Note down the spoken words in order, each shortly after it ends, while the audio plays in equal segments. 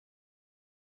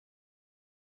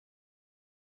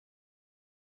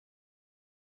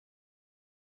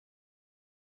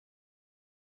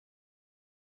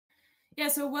Yeah,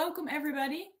 so welcome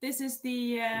everybody. This is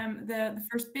the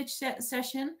first pitch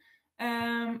session.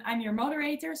 I'm your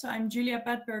moderator, so I'm Julia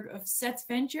Padberg of SET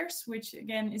Ventures, which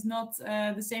again is not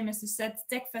the same as the SET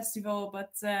Tech Festival,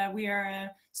 but we are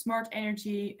a smart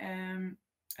energy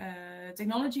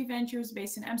technology ventures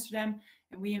based in Amsterdam,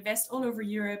 and we invest all over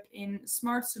Europe in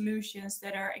smart solutions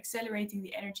that are accelerating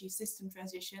the energy system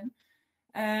transition.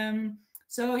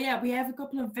 So yeah, we have a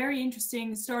couple of very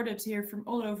interesting startups here from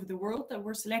all over the world that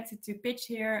were selected to pitch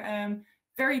here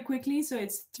very quickly. So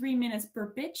it's 3 minutes per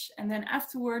pitch. And then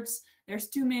afterwards, there's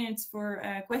 2 minutes for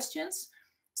questions.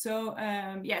 So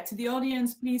yeah, to the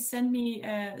audience, please send me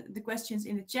the questions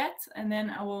in the chat, and then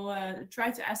I will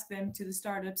try to ask them to the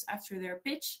startups after their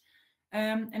pitch.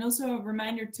 And also a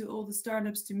reminder to all the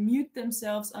startups to mute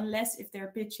themselves unless if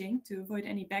they're pitching, to avoid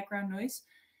any background noise.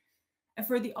 And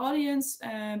for the audience,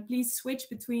 please switch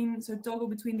between, so toggle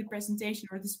between the presentation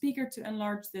or the speaker to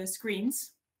enlarge the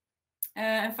screens.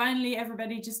 And finally,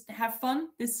 everybody just have fun.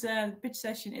 This pitch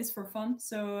session is for fun.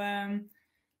 So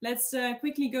let's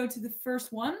quickly go to the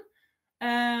first one.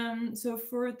 So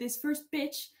for this first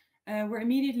pitch, we're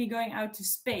immediately going out to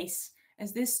space,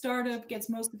 as this startup gets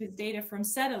most of its data from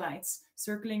satellites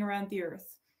circling around the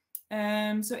Earth.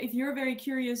 So if you're very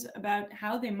curious about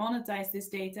how they monetize this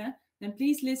data, then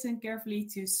please listen carefully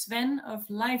to Sven of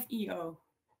LiveEO.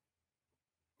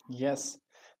 Yes.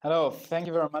 Hello. Thank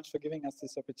you very much for giving us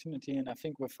this opportunity. And I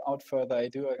think without further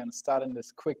ado, I'm going to start in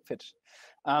this quick pitch.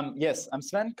 Yes, I'm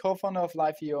Sven, co-founder of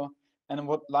LiveEO. And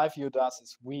what LiveEO does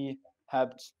is we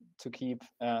help to keep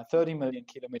 30 million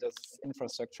kilometers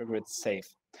infrastructure grids safe.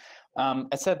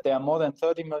 As said, there are more than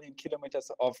 30 million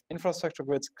kilometers of infrastructure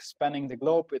grids spanning the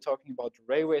globe. We're talking about the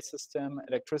railway system,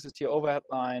 electricity overhead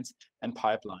lines, and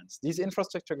pipelines. These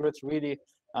infrastructure grids really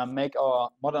make our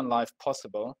modern life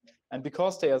possible. And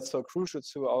because they are so crucial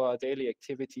to our daily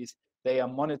activities, they are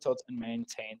monitored and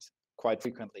maintained quite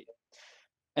frequently.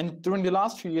 And during the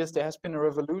last few years, there has been a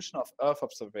revolution of Earth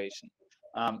observation.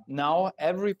 Now,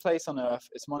 every place on Earth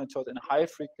is monitored in high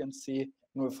frequency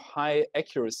and with high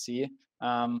accuracy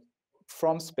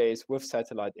from space with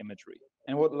satellite imagery.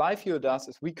 And what LiveEO does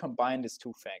is we combine these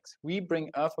two facts. We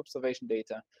bring Earth observation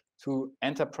data to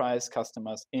enterprise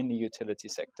customers in the utility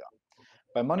sector.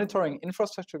 By monitoring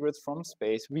infrastructure grids from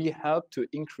space, we help to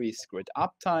increase grid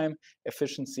uptime,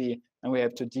 efficiency, and we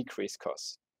have to decrease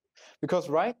costs. Because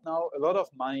right now, a lot of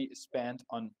money is spent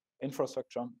on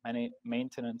infrastructure,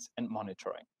 maintenance, and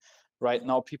monitoring. Right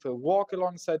now, people walk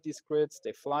alongside these grids,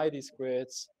 they fly these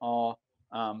grids, or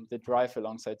they drive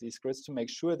alongside these grids to make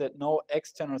sure that no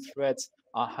external threats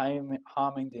are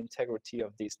harming the integrity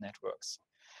of these networks.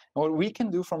 And what we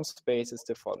can do from space is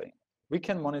the following. We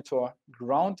can monitor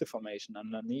ground deformation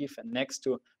underneath and next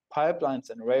to pipelines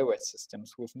and railway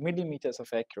systems with millimeters of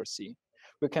accuracy.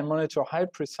 We can monitor how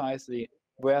precisely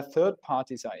where third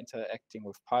parties are interacting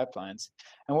with pipelines.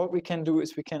 And what we can do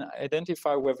is we can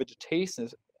identify where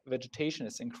vegetation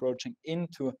is encroaching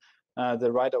into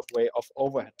the right-of-way of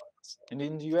overhead lines. And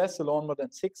in the US alone, more than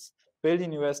 $6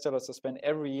 billion are spent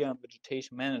every year on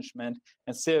vegetation management,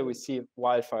 and still we see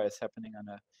wildfires happening on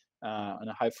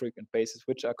a high-frequent basis,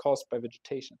 which are caused by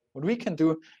vegetation. What we can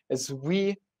do is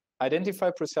we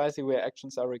identify precisely where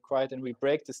actions are required, and we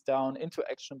break this down into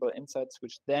actionable insights,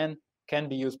 which then can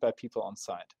be used by people on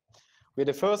site. We're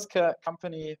the first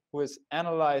company who has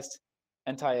analyzed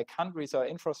entire countries, our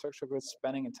infrastructure grids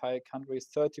spanning entire countries,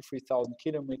 33,000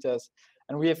 kilometers,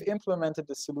 and we have implemented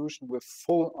the solution with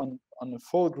on a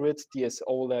full grid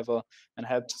DSO level and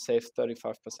helped to save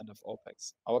 35% of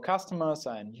OPEX. Our customers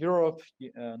are in Europe,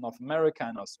 North America,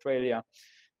 and Australia,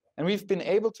 and we've been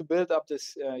able to build up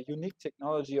this unique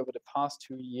technology over the past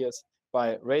 2 years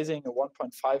by raising a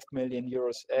 1.5 million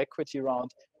euros equity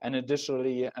round and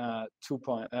additionally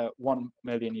 2.1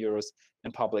 million euros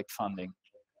in public funding.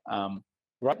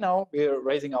 Right now, we're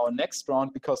raising our next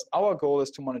round because our goal is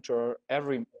to monitor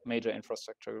every major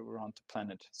infrastructure around the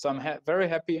planet. So I'm very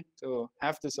happy to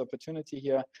have this opportunity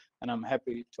here, and I'm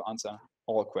happy to answer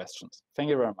all questions. Thank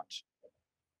you very much.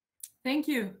 Thank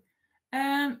you.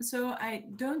 So I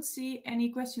don't see any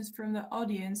questions from the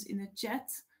audience in the chat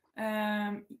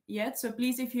yet. So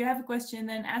please, if you have a question,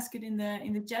 then ask it in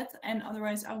the chat, and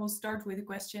otherwise I will start with a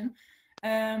question.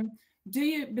 Do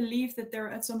you believe that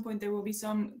at some point there will be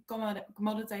some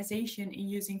commoditization in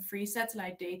using free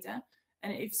satellite data?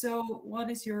 And if so, what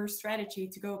is your strategy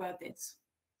to go about this?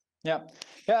 Yeah,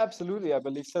 yeah, absolutely. I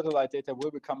believe satellite data will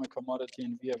become a commodity,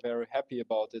 and we are very happy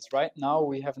about this. Right now,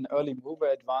 we have an early mover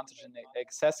advantage in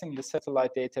accessing the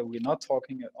satellite data. We're not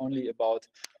talking only about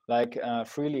like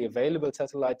freely available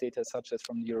satellite data, such as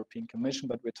from the European Commission,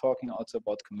 but we're talking also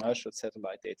about commercial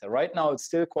satellite data. Right now, it's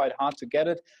still quite hard to get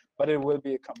it, but it will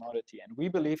be a commodity. And we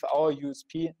believe our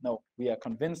USP, no, we are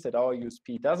convinced that our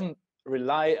USP doesn't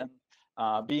rely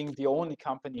on being the only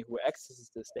company who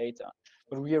accesses this data,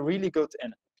 but we are really good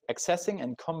in accessing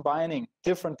and combining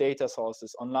different data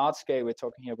sources on large scale. We're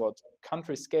talking here about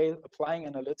country scale,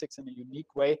 applying analytics in a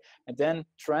unique way, and then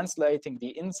translating the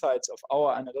insights of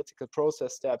our analytical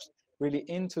process steps really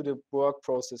into the work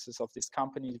processes of these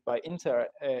companies by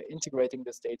integrating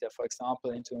this data, for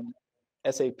example, into an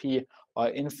SAP or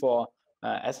Infor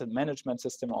asset management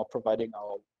system, or providing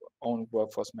our own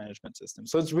workforce management system.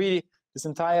 So it's really this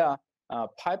entire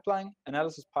pipeline,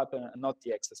 analysis pipeline, and not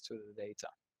the access to the data.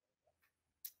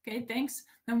 Okay, thanks.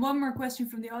 And one more question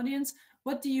from the audience.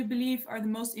 What do you believe are the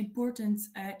most important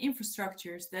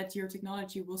infrastructures that your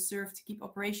technology will serve to keep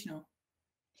operational?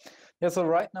 Yeah, so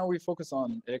right now we focus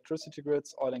on electricity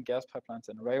grids, oil and gas pipelines,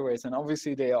 and railways. And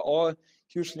obviously they are all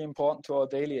hugely important to our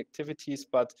daily activities,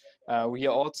 but we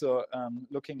are also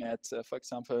looking at, for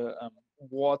example,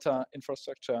 water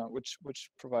infrastructure, which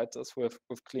provides us with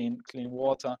clean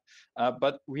water.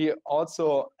 But we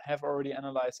also have already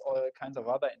analyzed all kinds of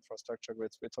other infrastructure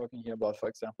grids. We're talking here about, for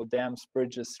example, dams,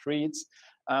 bridges, streets.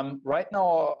 Right now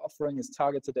our offering is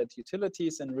targeted at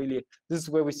utilities, and really this is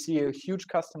where we see a huge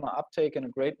customer uptake and a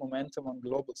great momentum on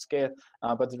global scale.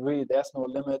 But really there's no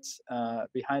limits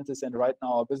behind this, and right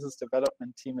now our business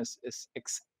development team is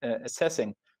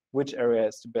assessing which area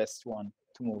is the best one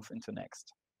to move into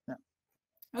next.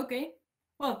 Okay,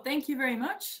 well, thank you very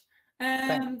much.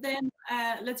 Then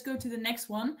let's go to the next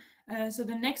one. So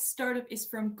the next startup is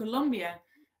from Colombia,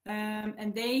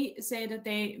 and they say that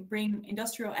they bring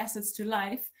industrial assets to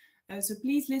life. So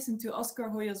please listen to Oscar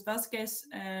Hoyos Vasquez,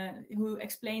 who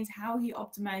explains how he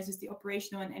optimizes the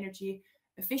operational and energy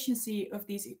efficiency of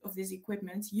this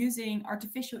equipment using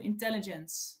artificial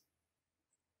intelligence.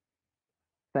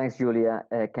 Thanks, Julia.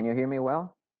 Can you hear me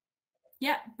well?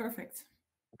 Yeah, perfect.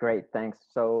 Great, thanks.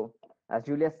 So as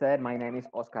Julia said, my name is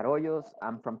Oscar Hoyos.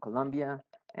 I'm from Colombia,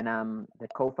 and I'm the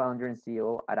co-founder and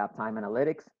CEO at Uptime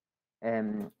Analytics.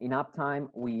 In Uptime,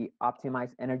 we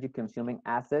optimize energy consuming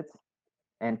assets,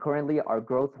 and currently our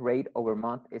growth rate over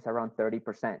month is around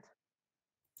 30%.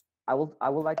 I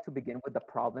would like to begin with the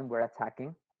problem we're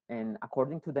attacking. And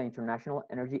according to the International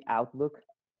Energy Outlook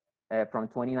from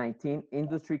 2019,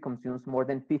 industry consumes more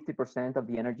than 50% of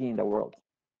the energy in the world.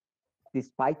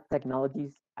 Despite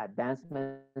technology's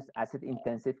advancements,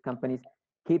 asset-intensive companies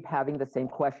keep having the same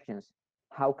questions.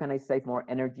 How can I save more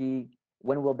energy?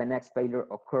 When will the next failure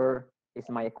occur? Is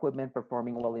my equipment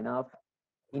performing well enough?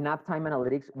 In Uptime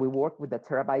Analytics, we work with the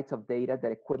terabytes of data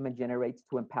that equipment generates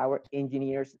to empower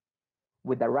engineers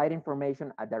with the right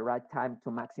information at the right time to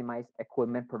maximize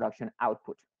equipment production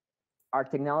output. Our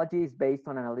technology is based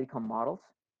on analytical models.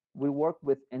 We work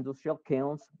with industrial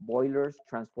kilns, boilers,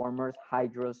 transformers,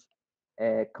 hydros,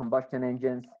 combustion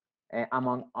engines,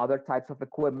 among other types of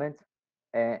equipment,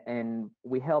 and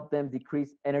we help them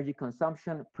decrease energy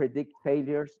consumption, predict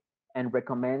failures, and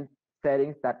recommend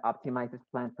settings that optimizes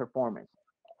plant performance.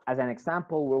 As an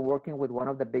example, we're working with one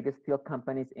of the biggest steel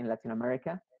companies in Latin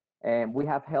America, and we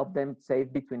have helped them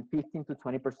save between 15 to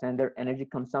 20% their energy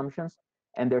consumptions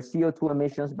and their CO2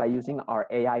 emissions by using our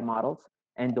AI models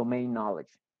and domain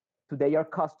knowledge. Today, our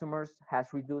customers has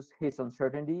reduced his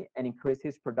uncertainty and increased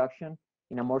his production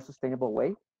in a more sustainable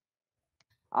way.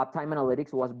 Uptime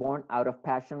Analytics was born out of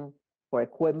passion for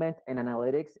equipment and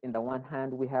analytics. In the one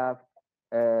hand, we have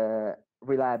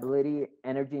reliability,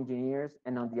 energy engineers,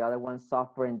 and on the other one,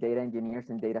 software and data engineers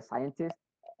and data scientists.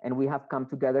 And we have come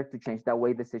together to change the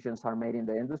way decisions are made in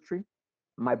the industry.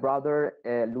 My brother,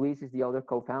 Luis, is the other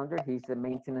co-founder. He's a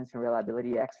maintenance and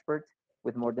reliability expert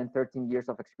with more than 13 years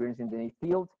of experience in the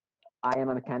field. I am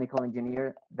a mechanical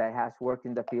engineer that has worked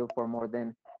in the field for more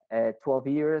than 12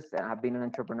 years, and I've been an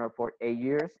entrepreneur for 8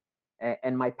 years.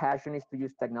 And my passion is to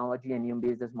use technology and new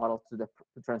business models to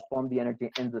transform the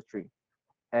energy industry.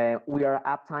 We are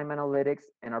Uptime Analytics,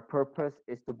 and our purpose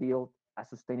is to build a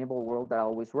sustainable world that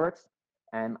always works.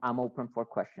 And I'm open for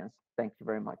questions. Thank you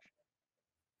very much.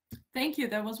 Thank you.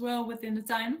 That was well within the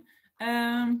time.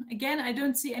 Again, I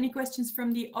don't see any questions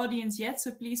from the audience yet,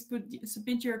 so please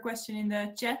submit your question in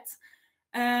the chat.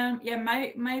 Yeah,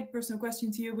 my personal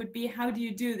question to you would be, how do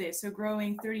you do this? So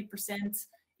growing 30%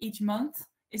 each month,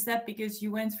 is that because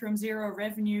you went from zero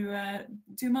revenue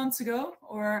 2 months ago,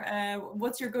 or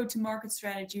what's your go-to-market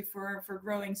strategy for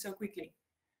growing so quickly?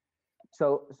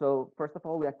 So first of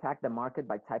all, we attack the market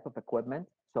by type of equipment.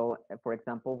 So for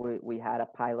example, we had a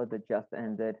pilot that just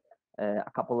ended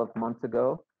a couple of months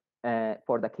ago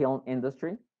for the kiln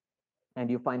industry. And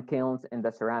you find kilns in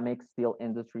the ceramic, steel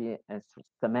industry, and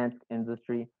cement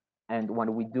industry. And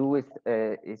what we do is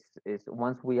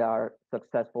once we are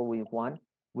successful with one,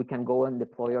 we can go and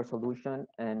deploy our solution,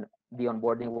 and the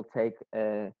onboarding will take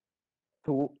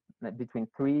between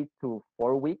 3 to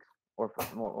 4 weeks,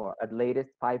 or at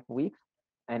latest 5 weeks,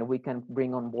 and we can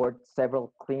bring on board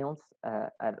several clients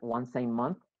at one same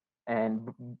month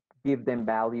and give them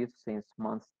values since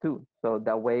month 2. So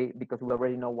that way, because we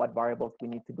already know what variables we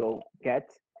need to go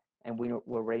get, and we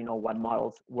already know what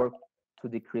models work to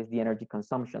decrease the energy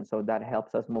consumption. So that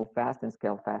helps us move fast and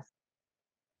scale fast.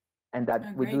 And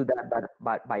that we do that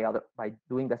by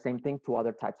doing the same thing to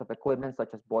other types of equipment, such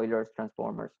as boilers,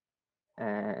 transformers,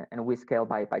 and we scale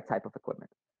by type of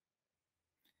equipment.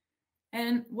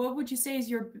 And what would you say is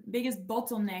your biggest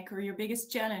bottleneck or your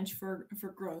biggest challenge for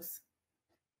growth?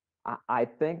 I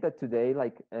think that today,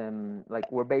 like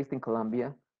we're based in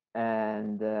Colombia,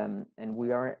 and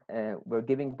we're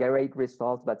giving great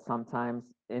results, but sometimes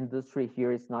industry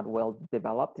here is not well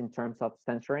developed in terms of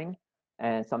sensoring,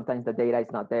 and sometimes the data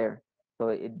is not there.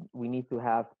 So we need to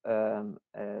have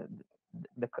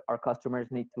our customers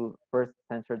need to first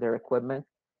sensor their equipment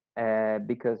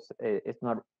because it's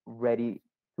not ready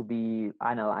to be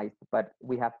analyzed. But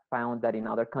we have found that in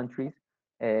other countries,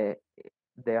 there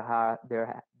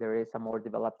is a more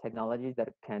developed technology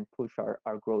that can push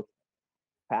our growth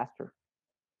faster.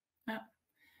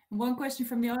 One question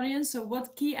from the audience. So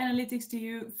what key analytics do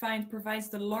you find provides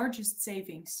the largest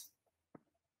savings?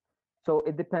 So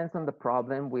it depends on the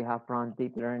problem. We have run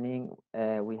deep learning,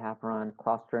 we have run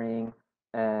clustering,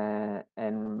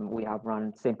 and we have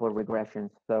run simple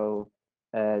regressions. So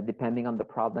depending on the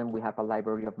problem, we have a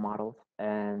library of models.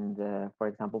 And for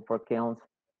example, for kilns,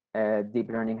 deep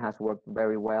learning has worked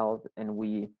very well, and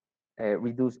we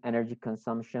reduce energy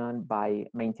consumption by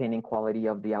maintaining quality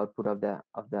of the output of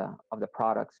the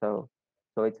product. So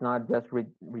it's not just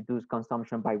reduce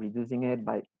consumption by reducing it,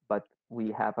 but we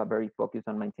have a very focus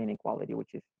on maintaining quality,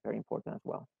 which is very important as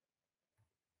well.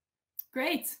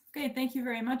 Great. Okay, thank you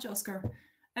very much, Oscar.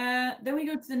 Then we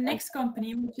go to the next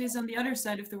company, which is on the other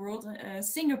side of the world,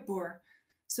 Singapore.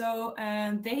 So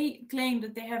they claim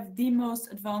that they have the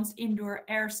most advanced indoor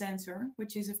air sensor,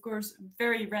 which is of course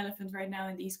very relevant right now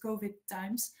in these COVID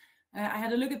times. I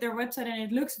had a look at their website and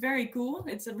it looks very cool.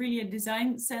 It's really a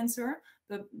design sensor,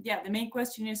 but yeah, the main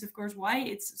question is of course why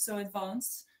it's so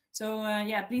advanced. So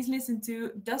yeah, please listen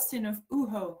to Dustin of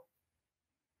uHoo.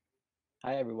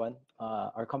 Hi everyone.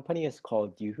 Our company is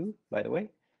called uHoo, by the way.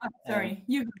 Oh, sorry,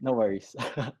 uHoo. No worries.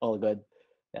 All good.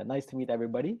 Yeah, nice to meet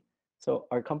everybody. So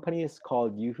our company is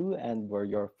called uHoo, and we're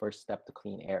your first step to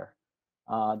clean air.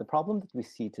 The problem that we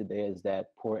see today is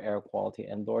that poor air quality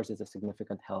indoors is a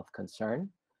significant health concern,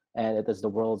 and it is the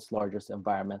world's largest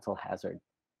environmental hazard.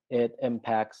 It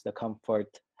impacts the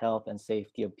comfort, health, and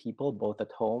safety of people both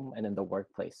at home and in the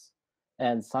workplace.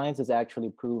 And science has actually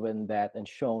proven that and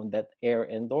shown that air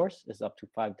indoors is up to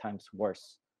 5 times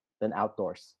worse than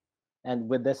outdoors. And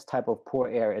with this type of poor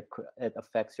air, it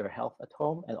affects your health at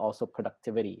home and also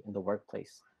productivity in the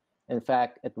workplace. In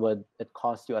fact, it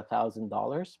cost you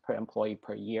 $1,000 per employee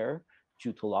per year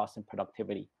due to loss in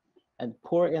productivity. And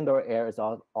poor indoor air is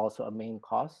also a main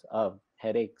cause of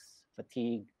headaches,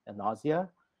 fatigue, and nausea.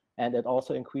 And it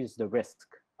also increases the risk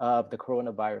of the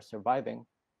coronavirus surviving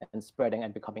and spreading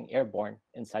and becoming airborne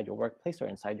inside your workplace or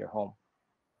inside your home.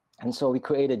 And so we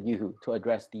created uHoo to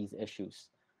address these issues.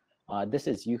 This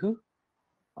is uHoo.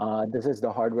 This is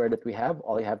the hardware that we have.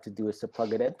 All you have to do is to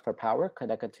plug it in for power,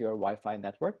 connect it to your Wi-Fi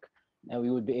network, and we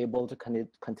would be able to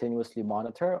continuously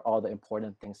monitor all the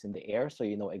important things in the air so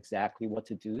you know exactly what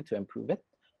to do to improve it.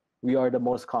 We are the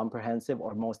most comprehensive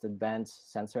or most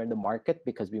advanced sensor in the market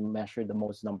because we measure the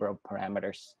most number of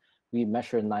parameters. We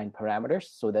measure 9 parameters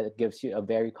so that it gives you a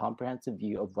very comprehensive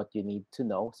view of what you need to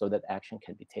know so that action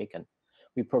can be taken.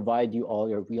 We provide you all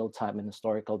your real-time and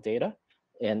historical data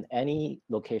in any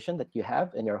location that you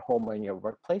have in your home or in your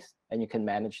workplace, and you can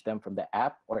manage them from the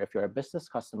app, or if you're a business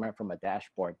customer, from a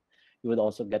dashboard. You would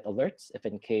also get alerts if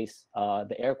in case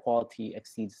the air quality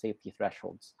exceeds safety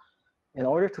thresholds. In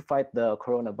order to fight the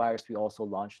coronavirus, we also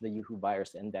launched the uHoo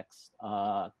Virus Index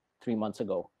 3 months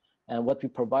ago. And what we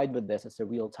provide with this is a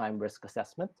real-time risk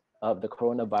assessment of the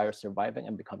coronavirus surviving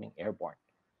and becoming airborne.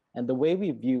 And the way we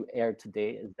view air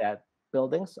today is that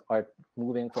buildings are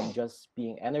moving from just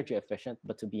being energy efficient,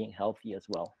 but to being healthy as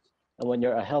well. And when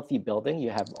you're a healthy building, you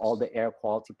have all the air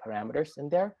quality parameters in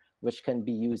there, which can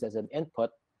be used as an input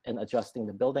in adjusting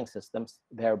the building systems,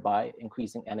 thereby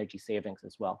increasing energy savings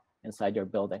as well inside your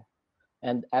building.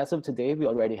 And as of today, we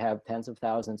already have tens of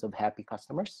thousands of happy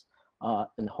customers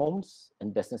in homes,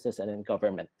 in businesses, and in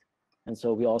government. And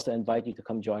so we also invite you to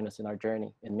come join us in our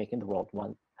journey in making the world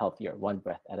one healthier, one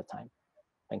breath at a time.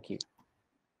 Thank you.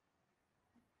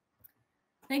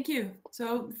 Thank you.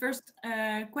 So the first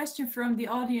question from the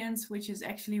audience, which is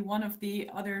actually one of the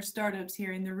other startups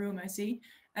here in the room, I see,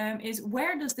 is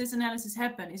where does this analysis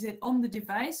happen? Is it on the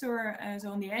device or so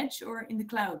on the edge or in the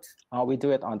cloud? We do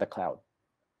it on the cloud.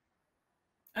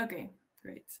 Okay,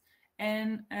 great.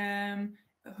 And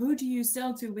who do you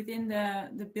sell to within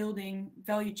the building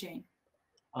value chain?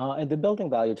 In the building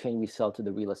value chain, we sell to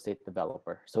the real estate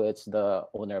developer. So it's the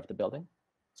owner of the building.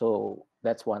 So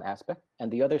that's one aspect. And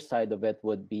the other side of it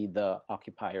would be the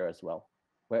occupier as well,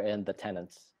 wherein the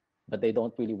tenants, but they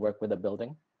don't really work with the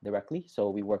building directly. So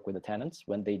we work with the tenants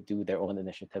when they do their own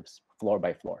initiatives floor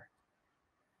by floor.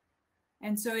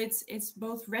 And so it's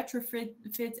both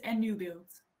retrofit and new build.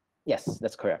 Yes,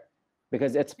 that's correct.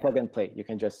 Because it's plug and play. You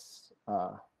can just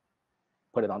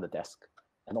put it on the desk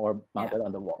or mount it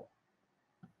on the wall.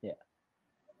 Yeah.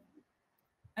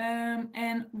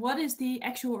 And what is the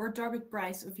actual or target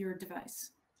price of your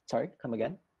device? Sorry, come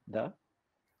again.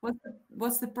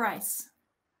 What's the price?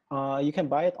 You can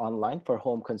buy it online for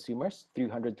home consumers,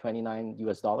 $329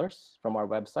 US from our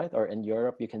website, or in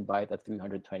Europe, you can buy it at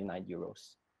 329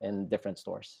 euros in different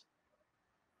stores.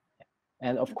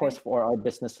 And of course, for our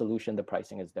business solution, the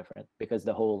pricing is different because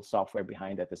the whole software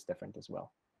behind it is different as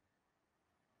well.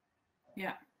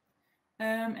 Yeah.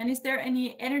 And is there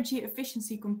any energy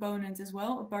efficiency component as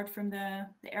well, apart from the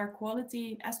air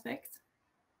quality aspect?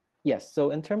 Yes.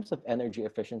 So in terms of energy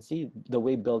efficiency, the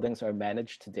way buildings are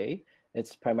managed today,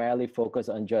 it's primarily focused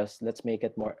on just let's make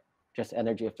it more just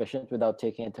energy efficient without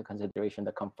taking into consideration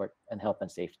the comfort and health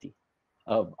and safety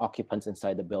of occupants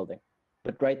inside the building.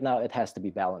 But right now, it has to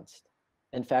be balanced.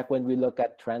 In fact, when we look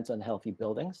at trends on healthy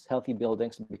buildings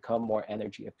become more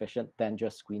energy efficient than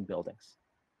just green buildings.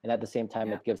 And at the same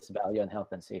time, it gives value on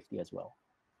health and safety as well.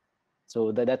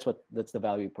 So that's the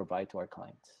value we provide to our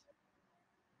clients.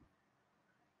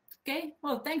 Okay,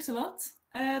 well, thanks a lot.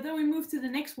 Then we move to the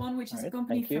next one, which is a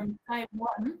company from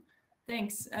Taiwan.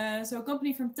 Thanks. So a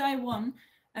company from Taiwan,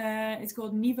 it's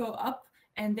called NiveauUp,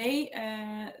 and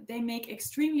they make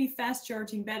extremely fast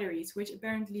charging batteries, which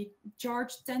apparently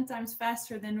charge 10 times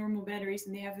faster than normal batteries,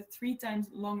 and they have a 3 times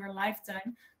longer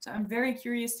lifetime. So I'm very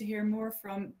curious to hear more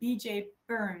from BJ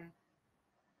Byrne.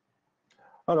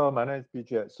 Hello, my name is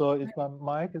BJ. So is my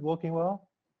mic working well?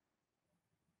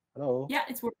 Hello? Yeah,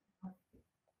 it's working.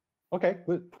 Okay,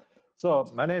 good.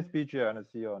 So my name is BJ. I'm the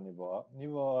CEO of NiveauUp.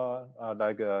 NiveauUp,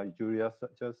 like Julia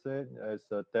just said, is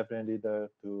definitely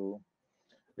there to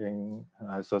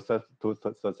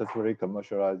successfully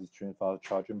commercialize extreme fast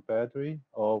charging battery,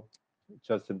 or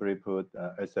just simply put,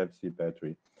 SFC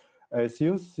battery. As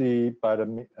you see by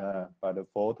the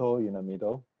photo in the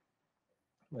middle,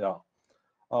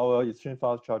 our extreme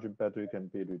fast charging battery can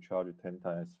be recharged 10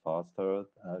 times faster,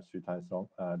 3 times long,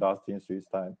 lasting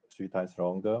 3 times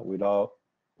longer without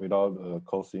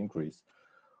cost increase.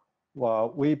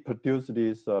 Well, we produce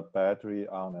this battery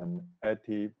on an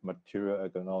active material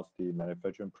agnostic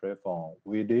manufacturing platform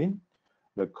within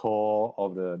the core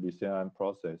of the design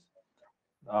process.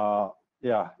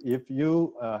 If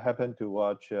you happen to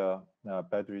watch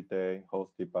Battery Day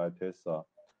hosted by Tesla,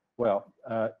 well,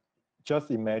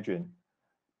 just imagine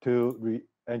to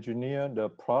re-engineer the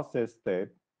process step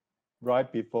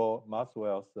right before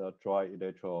Maxwell's dry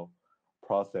electrode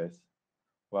process.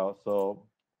 Well, so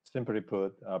simply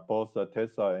put, both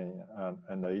Tesla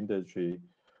and the industry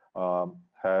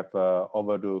have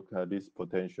overlooked this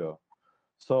potential.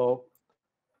 So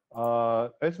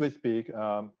as we speak,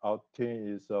 our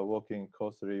team is working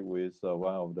closely with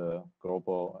one of the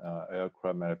global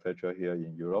aircraft manufacturers here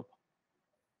in Europe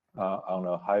on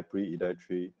a hybrid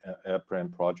electric airplane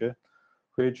project,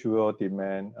 which will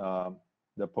demand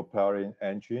the propelling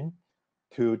engine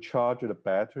to charge the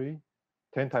battery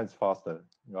 10 times faster,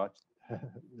 right?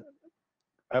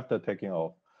 After taking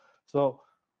off. So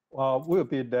we'll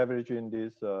be leveraging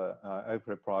this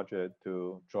aircraft project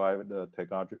to drive the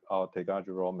our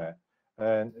technology roadmap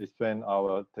and expand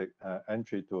our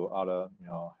entry to other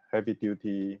heavy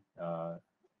duty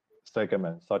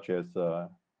segments such as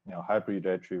hybrid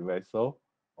electric vessel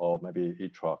or maybe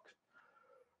e-truck.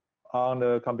 On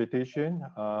the competition,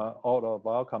 all of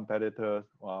our competitors,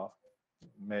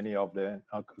 many of them,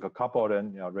 a couple of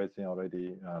them, raising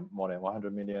already more than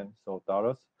 $100 million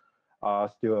are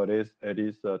still at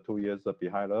least 2 years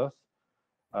behind us.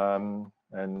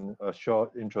 And a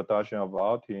short introduction of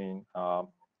our team.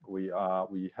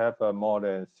 we have more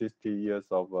than 60 years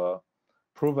of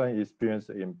proven experience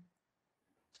in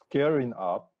scaling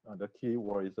up. The key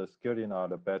word is scaling up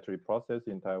the battery process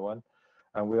in Taiwan,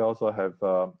 and we also have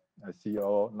a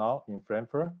CEO now in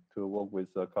Frankfurt to work with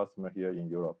a customer here in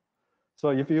Europe. So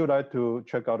if you like to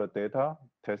check out the data,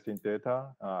 testing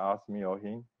data, ask me or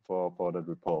him for the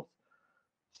report.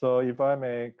 So if I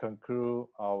may conclude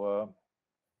our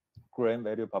grand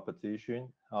value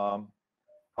proposition,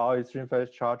 our extreme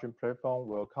fast charging platform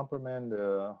will complement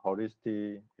the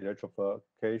holistic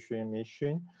electrification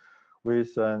mission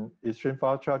with an extreme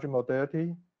fast charging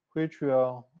modality, which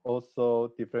will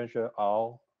also differentiate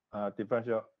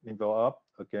NiveauUp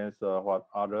against what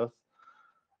others,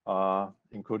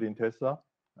 including Tesla,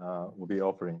 will be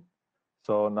offering.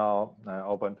 So now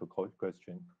open to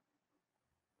question.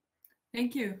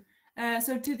 Thank you.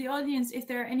 So to the audience, if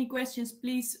there are any questions,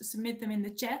 please submit them in the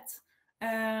chat.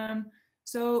 Yeah,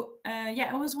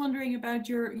 I was wondering about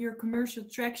your commercial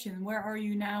traction. Where are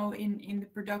you now in the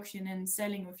production and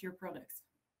selling of your product?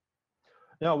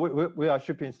 Yeah, we are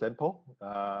shipping sample.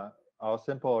 Our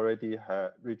sample already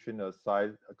reaching a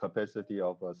size capacity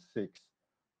of 6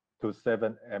 to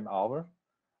 7 amp-hour,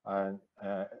 and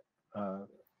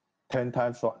 10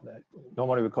 times.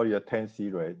 Normally we call it a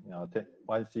 10C rate.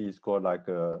 1C is called like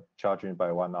charging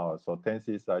by 1 hour. So 10C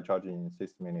is like charging in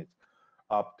 6 minutes,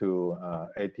 up to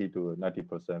 80 to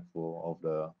 90% full of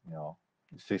the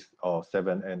 6 or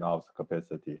 7 amp-hours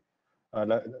capacity.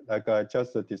 Like I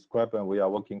just described, and we are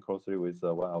working closely with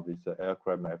one of these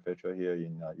aircraft manufacturers here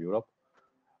in Europe,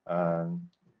 and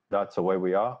that's the way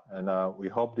we are. And we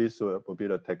hope this will be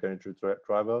the technology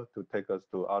driver to take us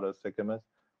to other segments,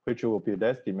 which will be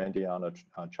less demanding on the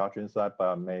charging side,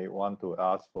 but may want to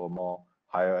ask for more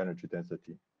higher energy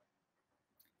density.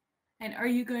 And are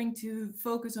you going to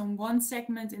focus on one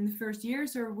segment in the first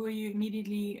years, or will you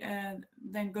immediately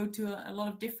then go to a lot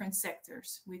of different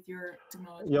sectors with your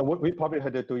technology? Yeah, we probably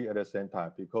had to do it at the same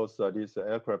time, because this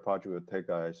aircraft project will take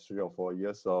 3 or 4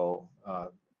 years. So,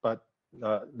 but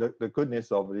the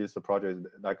goodness of this project,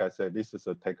 like I said, this is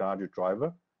a technology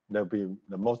driver. They'll be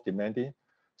the most demanding.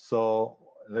 So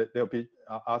they'll be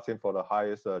asking for the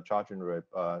highest charging rate.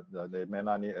 They may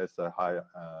not need as higher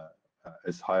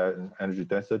energy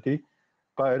density,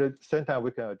 but at the same time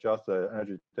we can adjust the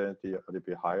energy density a little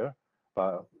bit higher.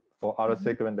 But for other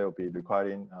segments, they will be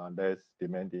requiring less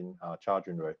demanding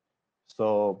charging rate.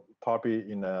 So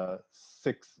probably in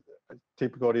 6,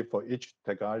 typically for each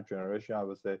technology generation, I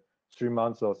would say 3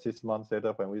 months or 6 months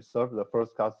later, when we serve the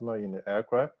first customer in the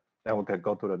aircraft, then we can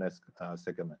go to the next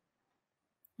segment.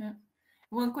 Yeah.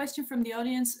 One question from the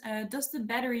audience: does the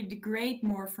battery degrade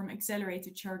more from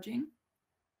accelerated charging?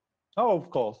 Oh, of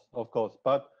course.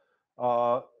 But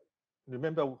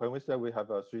remember when we said we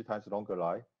have a 3 times longer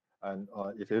life, and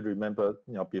if you remember,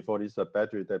 before this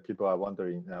battery, that people are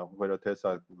wondering whether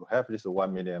Tesla will have this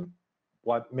 1 million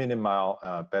mile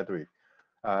battery.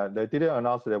 They didn't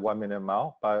announce the 1 million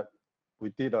mile, but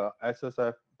we did an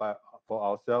exercise for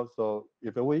ourselves. So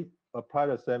if we apply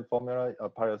the same formula,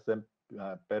 apply the same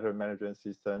battery management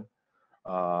system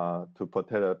to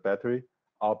protect the battery,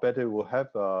 our battery will have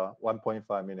a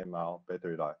 1.5 million mile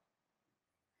battery life.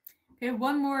 Okay,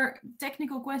 one more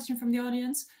technical question from the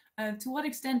audience. To what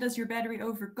extent does your battery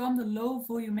overcome the low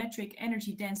volumetric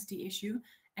energy density issue,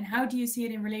 and how do you see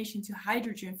it in relation to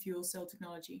hydrogen fuel cell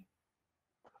technology?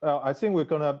 I think we're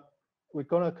gonna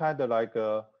kind of like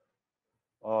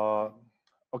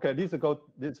okay,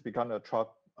 this become a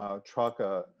truck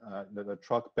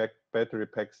battery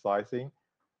pack sizing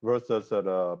versus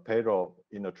the payload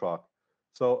in the truck.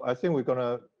 So I think we're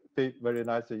gonna fit very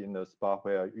nicely in the spot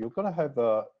where you're gonna have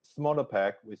a smaller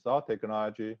pack with our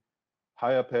technology,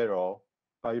 higher payload,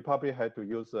 but you probably had to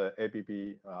use a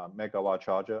ABB megawatt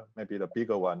charger, maybe the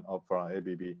bigger one from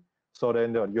ABB. So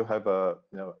then you have a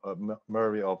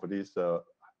marry of this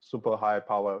super high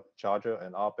power charger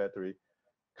and our battery,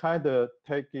 kind of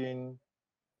taking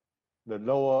the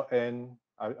lower end,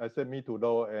 I said mid to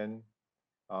lower end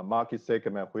market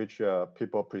segment, which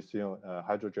people presume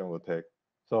hydrogen will take.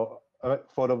 So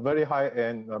for the very high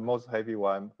end, the most heavy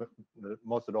one, the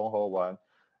most long haul one,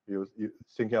 you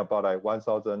thinking about like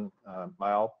 1,000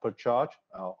 mile per charge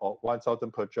or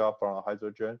 1,000 per charge from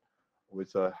hydrogen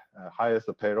with the highest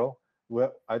payload.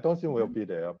 Well, I don't think we'll be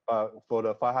there, but for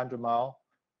the 500 mile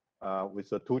with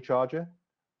the 2 charger,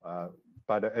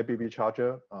 by the ABB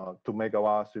charger, 2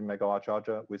 megawatt, 3 megawatt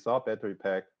charger with our battery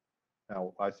pack,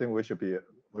 I think we should be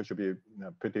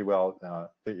pretty well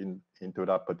fit into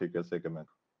that particular segment.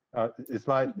 Is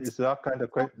that kind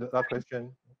of that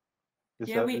question?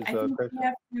 Yeah, I think we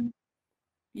have to.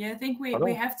 Yeah, I think we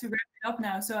have to wrap it up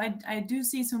now. So I do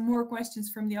see some more questions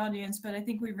from the audience, but I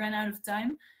think we ran out of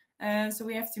time. So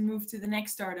we have to move to the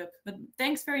next startup. But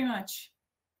thanks very much.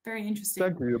 Very interesting.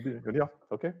 Thank you. Yeah,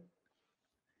 okay.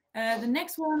 The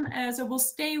next one, so we'll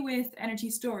stay with energy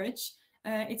storage.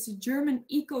 It's a German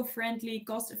eco-friendly,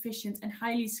 cost-efficient and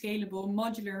highly scalable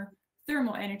modular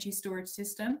thermal energy storage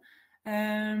system,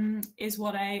 is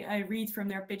what I read from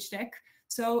their pitch deck.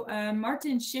 So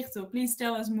Martin Schichtel, please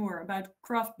tell us more about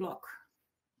KRAFTBLOCK.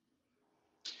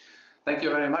 Thank you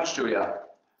very much, Julia.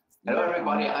 Hello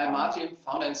everybody, I'm Martin,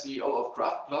 founder and CEO of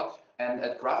KRAFTBLOCK. And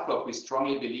at KRAFTBLOCK, we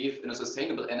strongly believe in a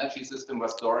sustainable energy system where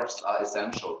storages are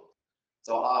essential.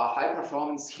 So our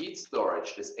high-performance heat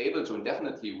storage is able to and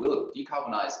definitely will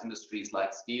decarbonize industries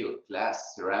like steel,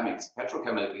 glass, ceramics,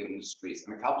 petrochemical industries,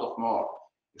 and a couple of more.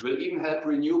 It will even help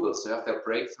renewables to have their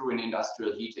breakthrough in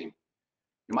industrial heating.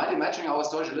 You might imagine our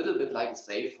storage a little bit like a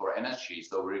safe for energy.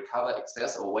 So we recover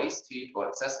excess or waste heat or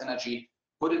excess energy,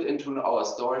 put it into our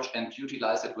storage and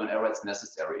utilize it whenever it's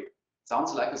necessary.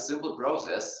 Sounds like a simple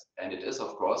process, and it is,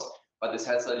 of course, but this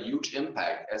has a huge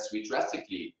impact as we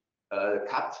drastically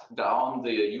cut down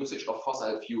the usage of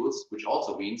fossil fuels, which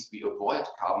also means we avoid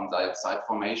carbon dioxide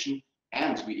formation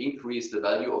and we increase the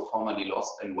value of formerly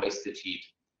lost and wasted heat.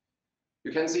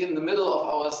 You can see in the middle of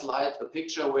our slide a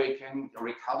picture where you can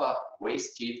recover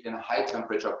waste heat in high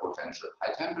temperature potential.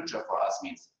 High temperature for us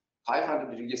means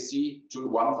 500 degrees C to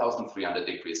 1300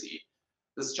 degrees C.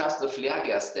 This is just a flare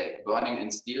gas stack burning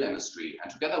in steel industry,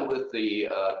 and together with the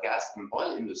gas and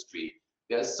oil industry,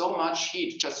 there's so much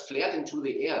heat just flared into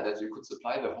the air that you could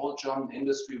supply the whole German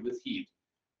industry with heat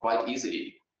quite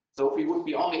easily. So if we would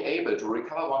be only able to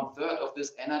recover 1/3 of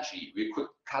this energy, we could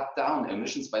cut down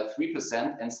emissions by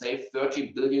 3% and save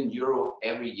 30 billion euro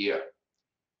every year.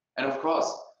 And of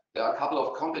course, there are a couple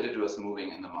of competitors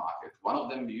moving in the market. One of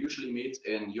them we usually meet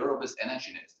in Europe is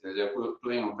EnergyX. They're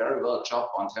doing a very well job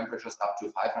on temperatures up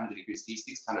to 500 degrees C,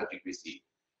 600 degrees C.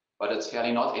 But it's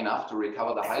fairly not enough to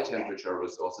recover the high temperature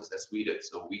resources as we did.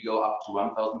 So we go up to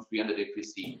 1300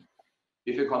 degrees C.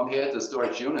 If you compare the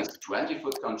storage units,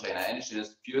 20-foot container,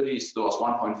 EnergyX purely stores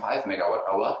 1.5 megawatt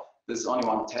hour. This is only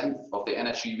 1/10 of the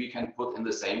energy we can put in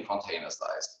the same container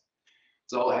size.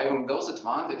 So having those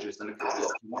advantages and a couple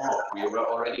of more, we were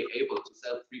already able to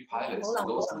sell 3 pilots to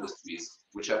those industries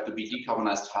which have to be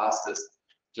decarbonized fastest: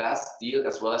 glass, steel,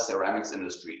 as well as ceramics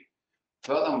industry.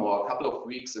 Furthermore, a couple of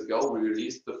weeks ago, we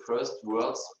released the first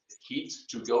world's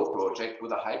heat-to-go project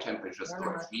with a high temperature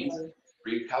storage. Means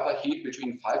we recover heat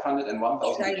between 500 and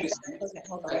 1000 degrees,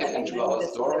 pack it into our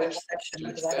storage to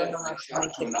expand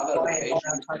to another location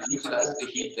and utilize the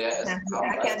heat there as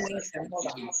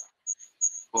carbon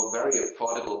for very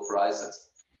affordable prices.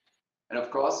 And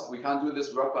of course, we can't do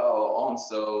this work by our own.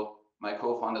 So my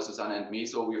co-founder Susanne and me,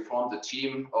 so we formed a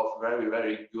team of very,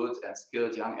 very good and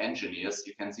skilled young engineers.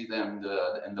 You can see them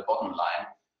in the bottom line.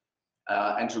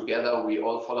 And together we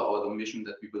all follow the mission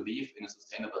that we believe in a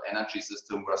sustainable energy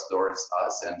system where storages are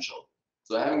essential.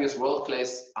 So having this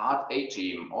world-class Art-A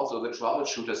team, also the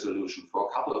troubleshooter solution for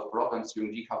a couple of problems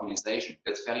during decarbonization,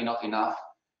 it's fairly not enough.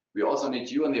 We also need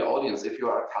you in the audience if you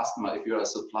are a customer, if you're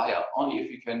a supplier. Only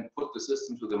if you can put the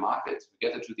system to the market,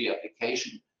 get it to the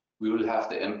application, we will have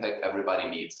the impact everybody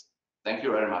needs. Thank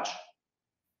you very much.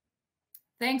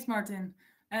 Thanks, Martin.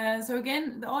 So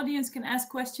again, the audience can ask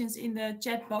questions in the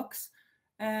chat box.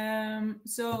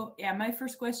 So yeah, my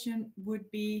first question would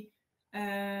be,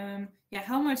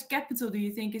 how much capital do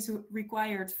you think is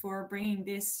required for bringing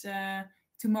this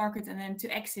to market and then to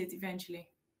exit eventually?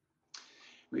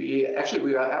 We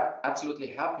are absolutely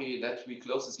happy that we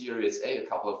closed the Series A a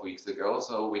couple of weeks ago.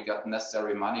 So we got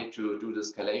necessary money to do the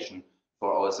escalation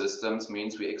for our systems.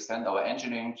 Means we extend our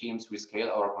engineering teams, we scale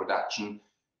our production.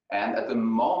 And at the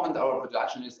moment, our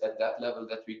production is at that level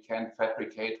that we can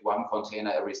fabricate 1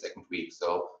 container every 2nd week. So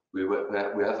we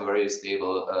have a very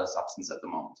stable substance at the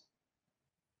moment.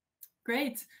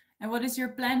 Great. And what is your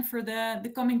plan for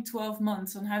the coming 12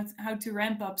 months on how to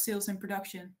ramp up sales and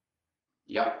production?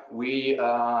 Yeah, we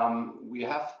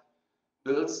have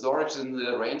built storage in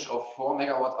the range of 4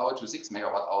 megawatt hour to 6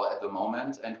 megawatt hour at the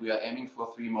moment, and we are aiming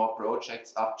for 3 more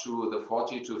projects up to the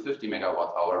 40 to 50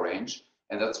 megawatt hour range,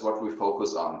 and that's what we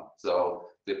focus on. So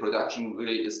the production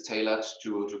really is tailored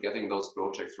to getting those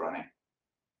projects running.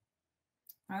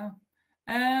 Wow.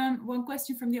 One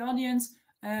question from the audience: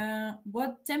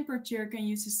 what temperature can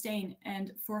you sustain,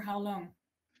 and for how long?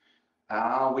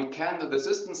 The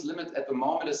systems limit at the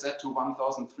moment is set to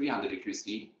 1300 degrees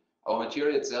C. Our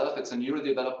material itself, it's a newly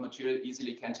developed material,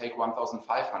 easily can take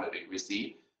 1500 degrees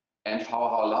C. And for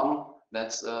how long?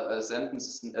 That's a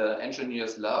sentence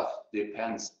engineers love.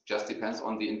 Depends. Just depends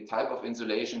on the type of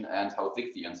insulation and how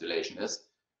thick the insulation is.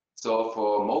 So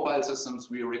for mobile systems,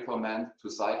 we recommend to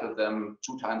cycle them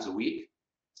 2 times a week.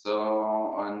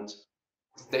 So, and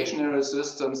stationary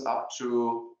systems up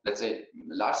to, let's say,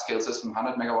 large scale system,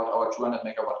 100 megawatt hour, 200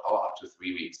 megawatt hour, up to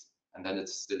 3 weeks. And then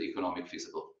it's still economic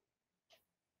feasible.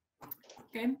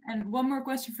 Okay, and one more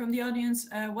question from the audience.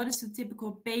 What is the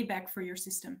typical payback for your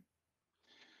system?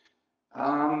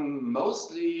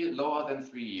 Mostly lower than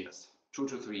 3 years, 2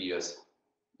 to 3 years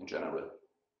in general.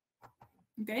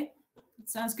 Okay, that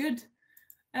sounds good.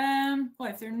 Well,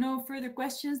 if there are no further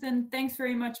questions, then thanks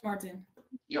very much, Martin.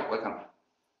 You're welcome.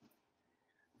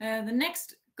 The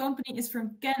next company is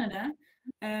from Canada,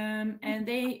 and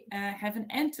they have an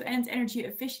end-to-end energy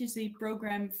efficiency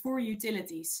program for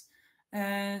utilities.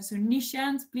 So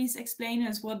Nishant, please explain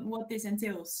us what this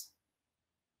entails.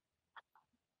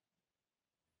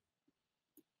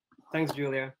 Thanks,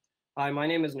 Julia. Hi, my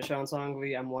name is Nishant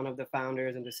Sanghvi. I'm one of the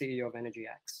founders and the CEO of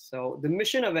EnergyX. So the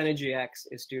mission of EnergyX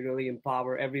is to really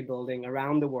empower every building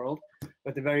around the world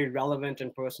with a very relevant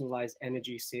and personalized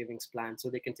energy savings plan so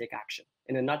they can take action.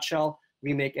 In a nutshell,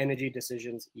 we make energy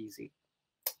decisions easy.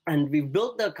 And we've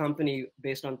built the company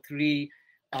based on 3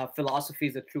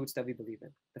 philosophies or truths that we believe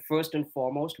in. The first and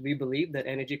foremost, we believe that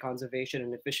energy conservation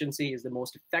and efficiency is the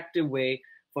most effective way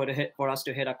for us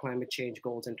to hit our climate change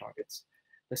goals and targets.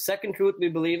 The second truth we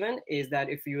believe in is that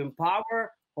if you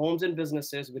empower homes and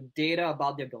businesses with data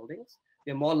about their buildings,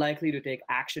 they're more likely to take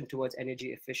action towards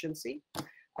energy efficiency.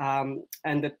 And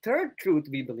the third truth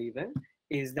we believe in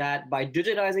is that by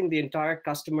digitizing the entire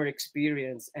customer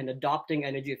experience and adopting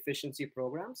energy efficiency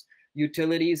programs,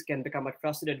 utilities can become a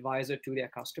trusted advisor to their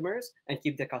customers and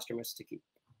keep their customers sticky.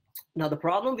 Now, the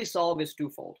problem we solve is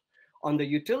twofold. On the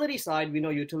utility side, we know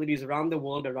utilities around the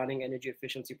world are running energy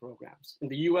efficiency programs. In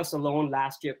the US alone,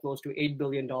 last year, close to $8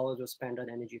 billion was spent on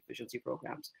energy efficiency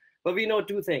programs. But we know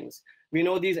 2 things. We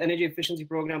know these energy efficiency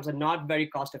programs are not very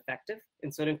cost effective.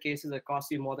 In certain cases, it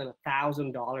costs you more than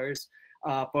 $1,000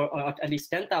 or at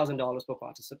least $10,000 per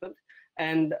participant.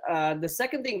 And the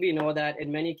second thing we know that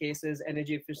in many cases,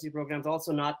 energy efficiency programs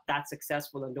also not that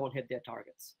successful and don't hit their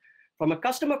targets. From a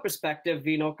customer perspective,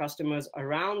 we know customers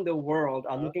around the world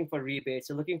are looking for rebates,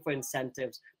 they're looking for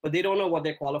incentives, but they don't know what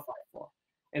they qualify for.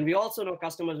 And we also know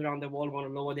customers around the world want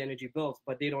to lower their energy bills,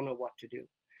 but they don't know what to do.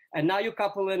 And now you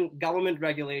couple in government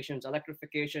regulations,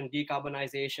 electrification,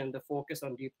 decarbonization, the focus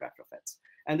on deep retrofits.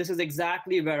 And this is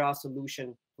exactly where our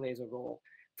solution plays a role.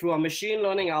 Through our machine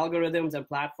learning algorithms and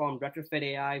platform, Retrofit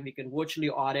AI, we can virtually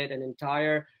audit an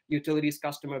entire utilities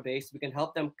customer base. We can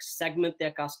help them segment their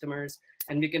customers,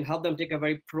 and we can help them take a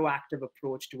very proactive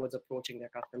approach towards approaching their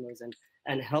customers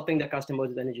and helping their customers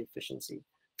with energy efficiency.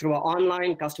 Through our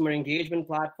online customer engagement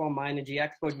platform, My Energy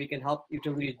Expert, we can help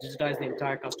utilities digitize the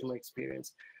entire customer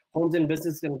experience. Homes and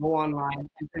businesses can go online,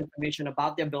 enter information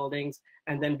about their buildings,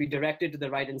 and then be directed to the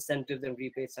right incentives and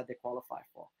rebates that they qualify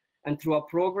for. And through our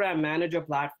program manager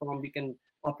platform, we can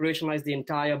operationalize the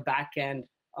entire back-end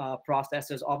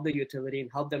processes of the utility and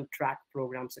help them track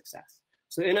program success.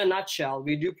 So in a nutshell,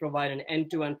 we do provide an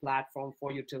end-to-end platform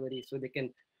for utilities so they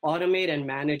can automate and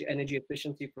manage energy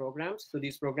efficiency programs. So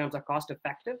these programs are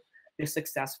cost-effective, they're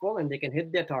successful, and they can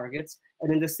hit their targets.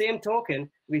 And in the same token,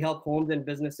 we help homes and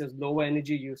businesses lower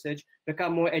energy usage,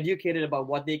 become more educated about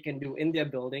what they can do in their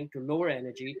building to lower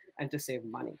energy and to save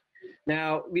money.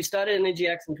 Now, we started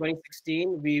EnergyX in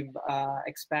 2016. We've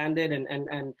expanded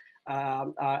and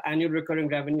our annual recurring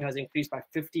revenue has increased by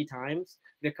 50 times.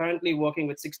 We're currently working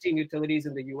with 16 utilities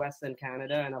in the US and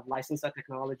Canada and have licensed our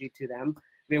technology to them.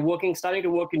 We're starting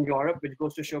to work in Europe, which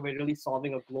goes to show we're really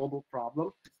solving a global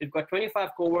problem. We've got 25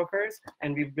 co-workers,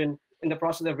 and we've been in the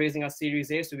process of raising our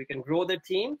Series A so we can grow the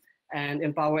team and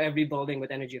empower every building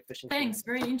with energy efficiency. Thanks,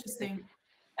 very interesting.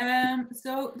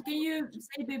 So can you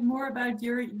say a bit more about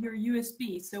your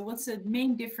USP? So what's the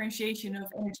main differentiation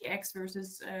of EnergyX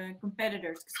versus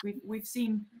competitors? Because we've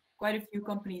seen quite a few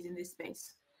companies in this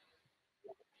space.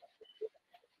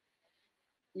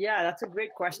 Yeah, that's a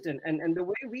great question. And the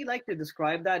way we like to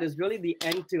describe that is really the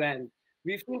end-to-end.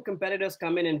 We've seen competitors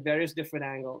come in various different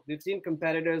angles. We've seen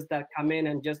competitors that come in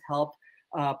and just help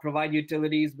provide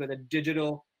utilities with a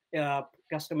digital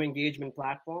customer engagement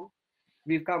platform.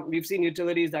 We've seen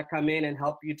utilities that come in and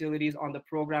help utilities on the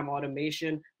program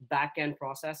automation, back-end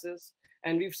processes.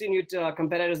 And we've seen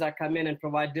competitors that come in and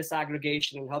provide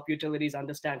disaggregation and help utilities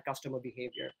understand customer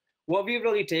behavior. What we've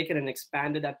really taken and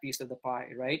expanded that piece of the pie,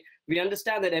 right? We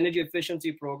understand that energy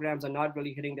efficiency programs are not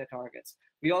really hitting their targets.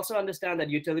 We also understand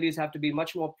that utilities have to be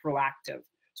much more proactive.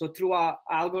 So through our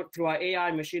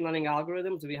AI machine learning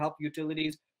algorithms, we help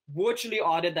utilities virtually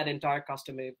audit that entire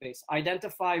customer base,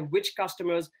 identify which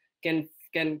customers can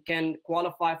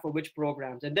qualify for which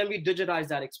programs, and then we digitize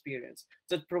that experience.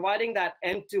 So providing that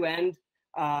end-to-end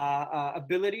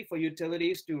ability for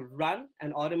utilities to run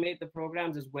and automate the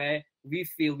programs is where we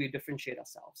feel we differentiate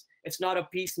ourselves. It's not a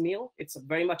piecemeal, it's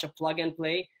very much a plug and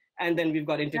play, and then we've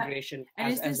got integration. Yeah.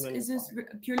 And is this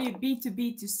purely a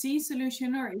B2B2C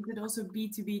solution, or is it also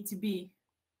B2B2B?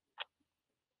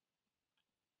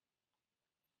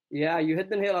 Yeah, you hit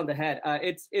the nail on the head.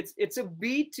 It's a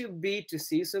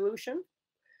B2B2C solution,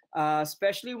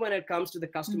 especially when it comes to the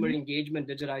customer engagement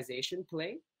digitization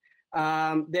play.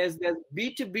 There's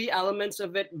B2B elements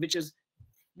of it, which is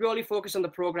really focused on the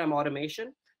program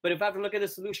automation. But if I have to look at the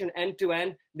solution end to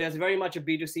end, there's very much a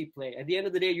B2C play. At the end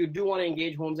of the day, you do want to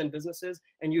engage homes and businesses,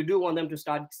 and you do want them to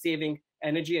start saving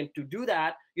energy. And to do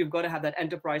that, you've got to have that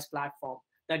enterprise platform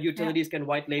that utilities can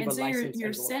white label, and so license.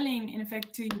 You're selling, in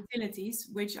effect, to utilities,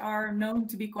 which are known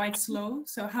to be quite slow.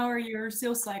 So how are your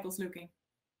sales cycles looking?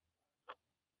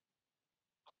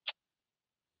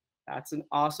 That's an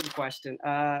awesome question.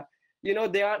 You know,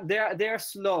 they are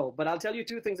slow, but I'll tell you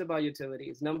two things about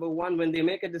utilities. Number one, when they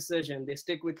make a decision, they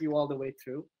stick with you all the way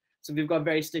through. So we've got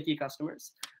very sticky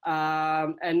customers.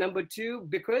 And number two,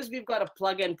 because we've got a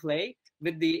plug and play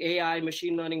with the AI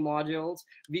machine learning modules,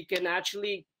 we can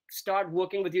actually start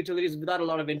working with utilities without a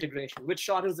lot of integration, which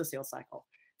shortens the sales cycle.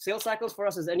 Sales cycles for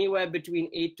us is anywhere between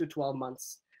 8 to 12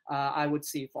 months. I would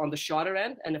see on the shorter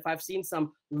end. And if I've seen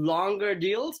some longer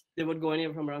deals, they would go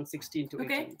anywhere from around 16 to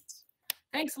 18 months.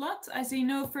 Thanks a lot. I see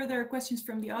no further questions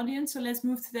from the audience. So let's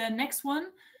move to the next one.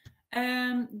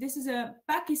 This is a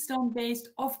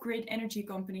Pakistan-based off-grid energy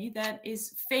company that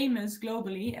is famous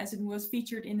globally, as it was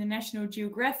featured in the National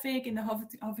Geographic, in the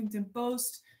Huffington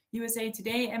Post, USA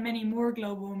Today, and many more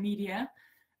global media.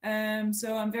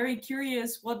 So I'm very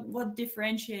curious what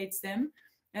differentiates them.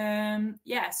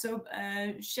 So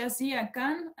Shazia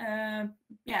Khan,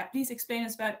 please explain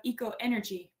us about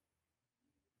EcoEnergy.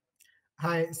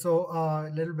 Hi, so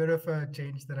a little bit of a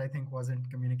change that I think wasn't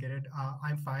communicated.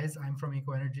 I'm Faiz, I'm from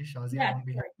EcoEnergy, Shazia won't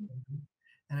be here.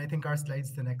 And I think our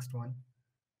slide's the next one.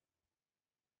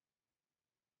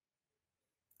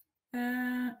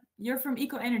 You're from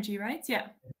EcoEnergy, right? Yeah.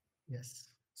 Yes.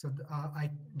 So all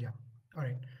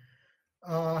right.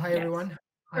 Hi, everyone.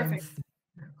 Perfect.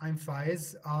 I'm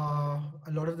Faiz.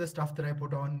 A lot of the stuff that I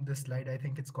put on this slide, I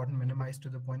think it's gotten minimized to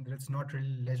the point that it's not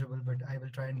really legible, but I will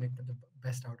try and make the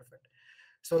best out of it.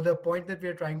 So the point that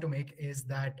we're trying to make is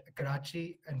that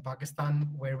Karachi and Pakistan,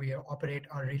 where we operate,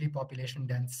 are really population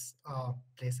dense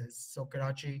places. So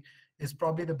Karachi is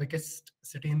probably the biggest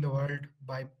city in the world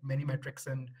by many metrics,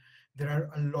 and there are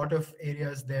a lot of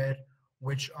areas there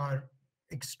which are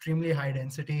extremely high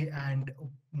density, and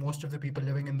most of the people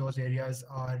living in those areas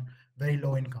are very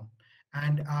low income.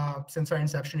 And since our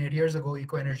inception 8 years ago,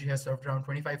 EcoEnergy has served around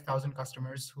 25,000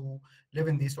 customers who live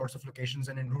in these sorts of locations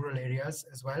and in rural areas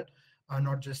as well,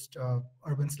 not just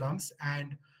urban slums.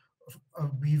 And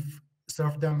we've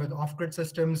served them with off-grid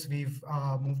systems. We've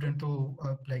moved into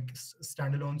like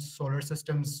standalone solar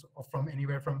systems from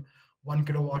anywhere from 1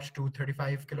 kilowatt to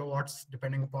 35 kilowatts,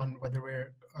 depending upon whether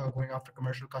we're going after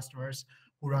commercial customers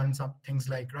who run some things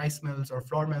like rice mills or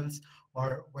flour mills,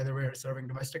 or whether we're serving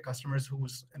domestic customers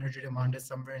whose energy demand is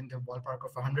somewhere in the ballpark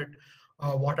of 100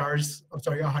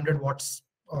 watts,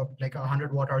 like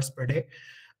 100 watt hours per day.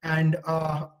 And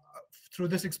through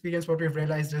this experience, what we've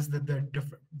realized is that the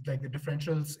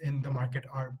differentials in the market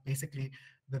are basically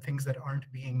the things that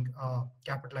aren't being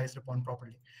capitalized upon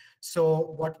properly.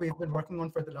 So what we've been working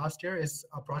on for the last year is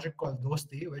a project called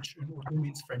Dosti, which in Urdu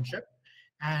means friendship.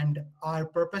 And our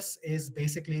purpose is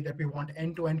basically that we want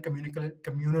end-to-end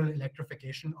communal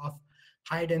electrification of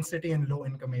high density and low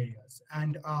income areas.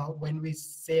 And when we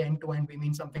say end-to-end, we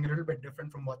mean something a little bit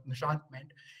different from what Nishant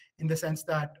meant, in the sense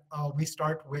that we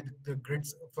start with the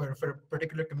grids for a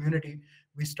particular community.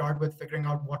 We start with figuring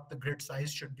out what the grid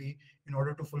size should be in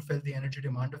order to fulfill the energy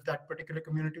demand of that particular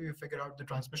community. We figure out the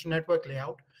transmission network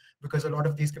layout, because a lot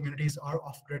of these communities are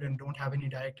off-grid and don't have any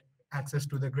direct access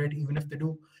to the grid. Even if they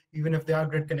do, even if they are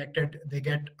grid connected, they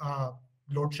get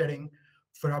load shedding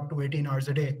for up to 18 hours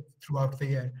a day throughout the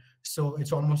year. So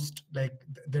it's almost like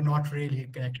they're not really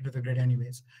connected to the grid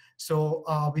anyways. So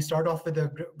we start off with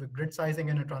the grid sizing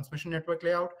and a transmission network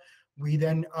layout. We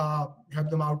then help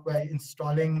them out by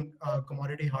installing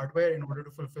commodity hardware in order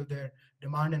to fulfill their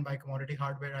demand. And by commodity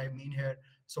hardware, I mean here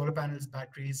solar panels,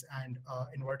 batteries, and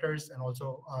inverters, and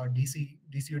also DC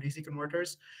or DC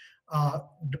converters,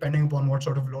 depending upon what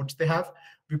sort of loads they have.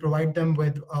 We provide them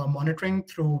with monitoring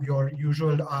through your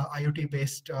usual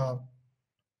IoT-based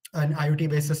an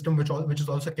IoT-based system which is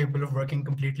also capable of working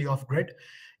completely off-grid,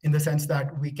 in the sense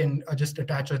that we can just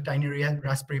attach a tiny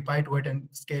Raspberry Pi to it and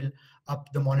scale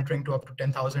up the monitoring to up to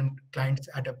 10,000 clients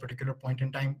at a particular point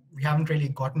in time. We haven't really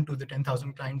gotten to the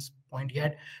 10,000 clients point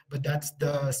yet, but that's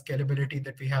the scalability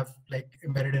that we have like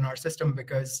embedded in our system,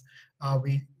 because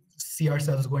we see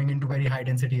ourselves going into very high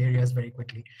density areas very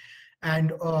quickly.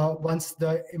 And once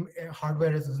the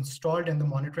hardware is installed and the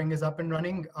monitoring is up and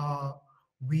running,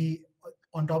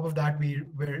 on top of that,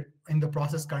 we're in the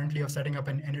process currently of setting up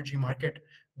an energy market,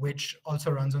 which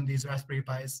also runs on these Raspberry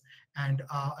Pis and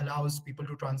allows people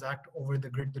to transact over the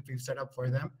grid that we've set up for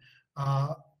them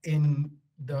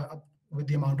with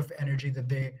the amount of energy that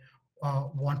they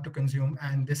want to consume.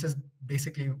 And this is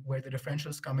basically where the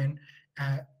differentials come in.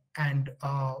 And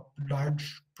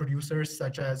large producers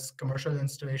such as commercial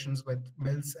installations with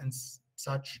mills and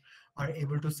such are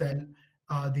able to sell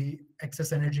the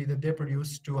excess energy that they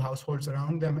produce to households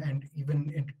around them, and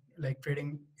even like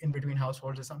trading in between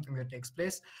households is something that takes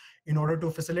place. In order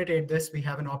to facilitate this, we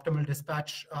have an optimal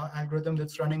dispatch algorithm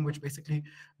that's running, which basically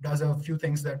does a few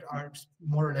things that are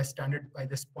more or less standard by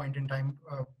this point in time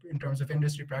in terms of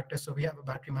industry practice. So we have a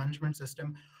battery management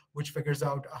system which figures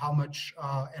out how much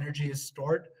energy is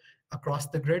stored across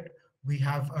the grid. We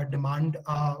have a demand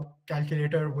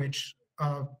calculator which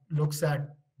looks at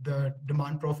the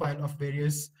demand profile of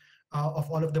various of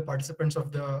all of the participants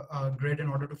of the grid in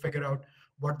order to figure out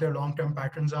what their long-term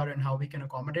patterns are and how we can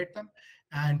accommodate them.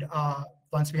 And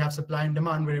once we have supply and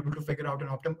demand, we're able to figure out an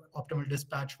optimal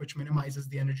dispatch which minimizes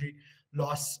the energy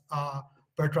loss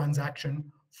per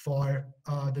transaction for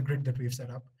the grid that we've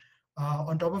set up.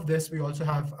 On top of this, we also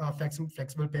have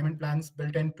flexible payment plans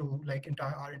built into like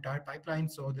our entire pipeline.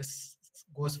 So this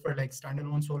goes for like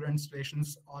standalone solar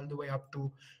installations all the way up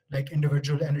to like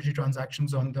individual energy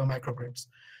transactions on the microgrids.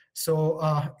 So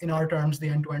in our terms, the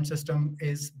end-to-end system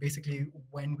is basically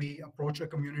when we approach a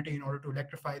community in order to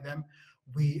electrify them,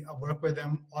 we work with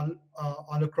them all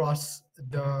across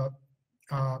the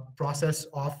process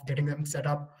of getting them set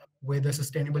up with a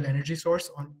sustainable energy source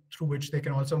through which they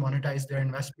can also monetize their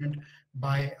investment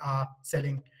by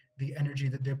selling the energy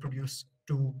that they produce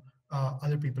to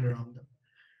other people around them.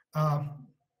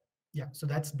 Yeah, so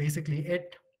that's basically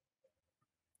it.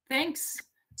 Thanks.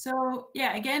 So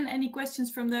yeah, again, any questions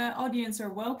from the audience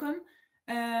are welcome.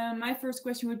 My first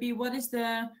question would be, what's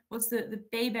the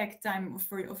payback time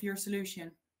of your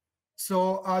solution?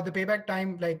 So the payback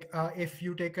time, like if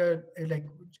you take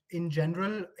in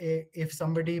general, if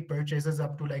somebody purchases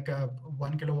up to like a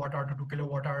 1 kilowatt hour to 2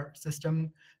 kilowatt hour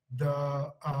system,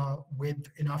 with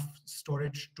enough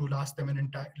storage to last them an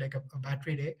entire like a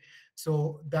battery day.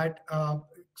 So that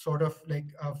sort of like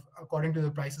according to the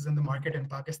prices in the market in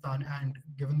Pakistan, and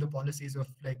given the policies of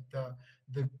like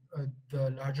the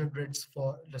larger grids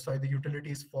the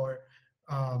utilities for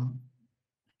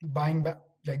buying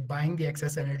the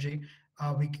excess energy,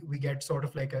 we get sort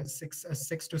of like a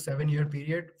 6 to 7 year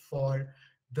period for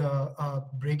the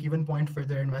break-even point for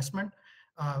their investment.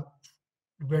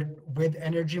 With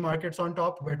energy markets on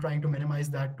top, we're trying to minimize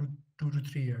that to 2 to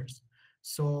 3 years.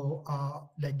 So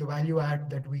like the value add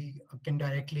that we can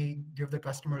directly give the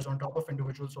customers on top of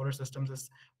individual solar systems is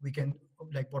we can,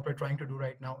 like what we're trying to do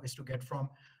right now is to get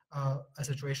from a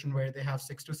situation where they have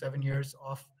 6 to 7 years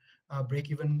of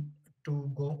break even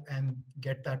to go and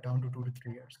get that down to 2 to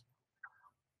 3 years.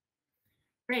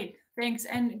 Great, thanks.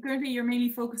 And currently you're mainly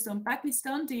focused on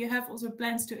Pakistan. Do you have also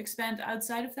plans to expand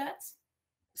outside of that?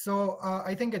 So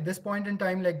I think at this point in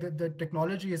time, like the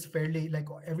technology is fairly, like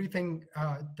everything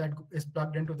that is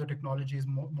plugged into the technology is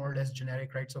more or less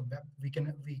generic, right? So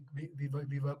we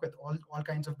work with all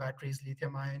kinds of batteries,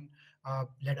 lithium ion,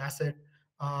 lead acid,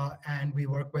 and we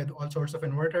work with all sorts of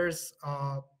inverters,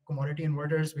 commodity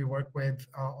inverters. We work with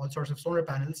all sorts of solar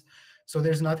panels. So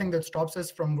there's nothing that stops us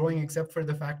from growing except for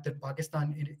the fact that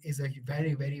Pakistan is a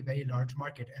very, very, very large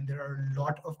market, and there are a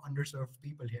lot of underserved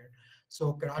people here.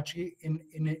 So Karachi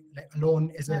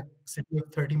alone is a city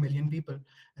of 30 million people,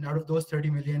 and out of those 30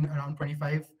 million, around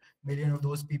 25 million of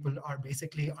those people are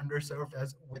basically underserved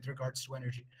with regards to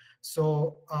energy.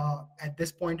 So at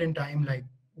this point in time, like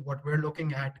what we're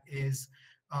looking at is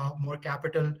more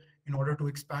capital in order to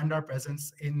expand our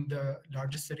presence in the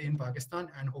largest city in Pakistan,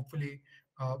 and hopefully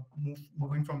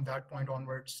moving from that point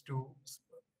onwards to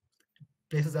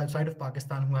places outside of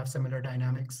Pakistan who have similar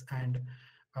dynamics. And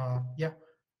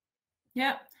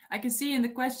Yeah, I can see in the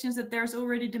questions that there's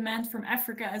already demand from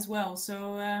Africa as well. So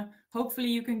hopefully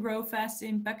you can grow fast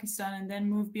in Pakistan and then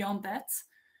move beyond that.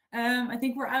 I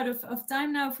think we're out of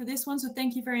time now for this one, so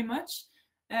thank you very much.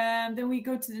 Then we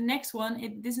go to the next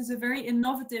one. This is a very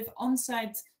innovative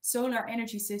on-site solar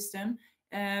energy system.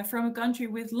 from a country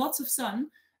with lots of sun.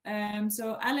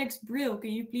 So Alex Brill,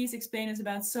 can you please explain us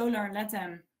about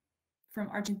SOLARLATAM from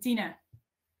Argentina?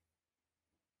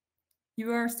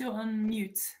 You are still on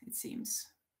mute, it seems.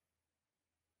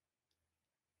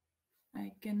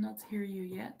 I cannot hear you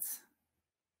yet.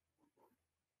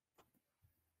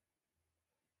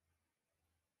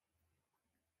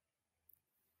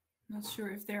 Not sure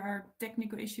if there are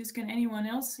technical issues. Can anyone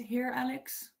else hear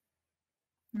Alex?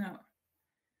 No.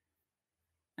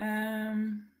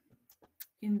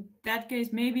 In that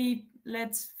case, maybe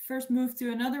let's first move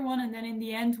to another one, and then in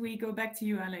the end we go back to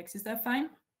you, Alex. Is that fine?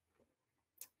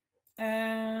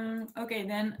 Okay,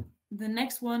 then the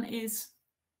next one is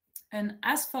an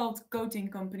asphalt coating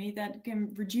company that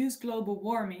can reduce global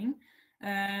warming.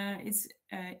 It's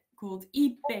called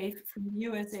ePave from the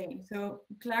USA. So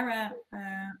Clara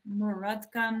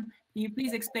Muradkan, can you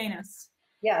please explain us?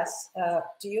 Yes.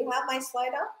 Do you have my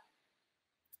slide up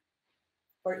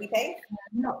for ePave?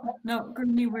 No,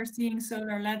 currently we're seeing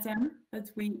SOLARLATAM,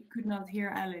 but we could not hear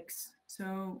Alex.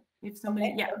 So if somebody,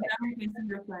 okay, yeah, okay. now we can see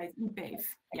your slide, ePave.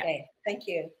 Okay, Yeah. thank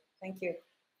you. Thank you.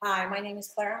 Hi, my name is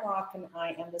Clara Muradkan.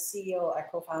 I am the CEO and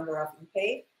co-founder of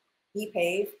ePave.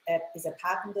 ePave is a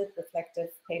patented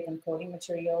reflective pavement coating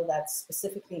material that's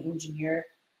specifically engineered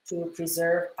to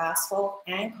preserve asphalt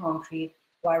and concrete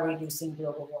while reducing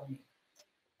global warming.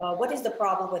 What is the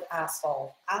problem with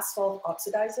asphalt? Asphalt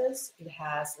oxidizes, it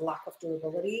has lack of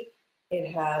durability,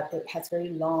 it has very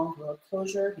long road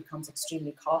closure, becomes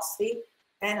extremely costly,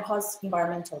 and has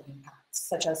environmental impacts,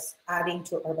 such as adding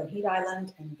to urban heat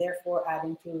island and therefore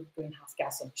adding to greenhouse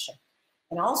gas emission.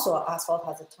 And also asphalt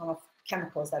has a ton of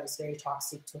chemicals that is very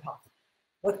toxic to health.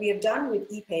 What we have done with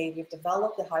ePave, we've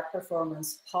developed a high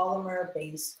performance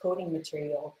polymer-based coating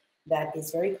material that is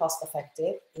very cost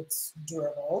effective, it's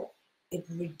durable, it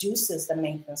reduces the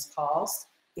maintenance cost,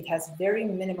 it has very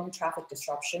minimum traffic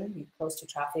disruption. We open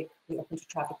to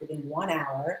traffic within 1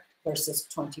 hour versus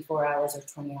 24 hours or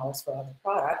 20 hours for other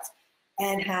products,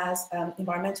 and has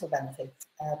environmental benefits.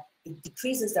 It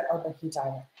decreases the urban heat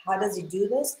island. How does it do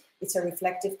this? It's a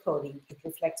reflective coating. It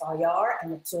reflects IR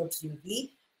and absorbs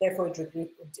UV, therefore it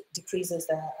decreases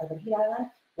the urban heat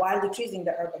island. While decreasing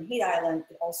the urban heat island,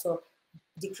 it also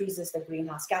decreases the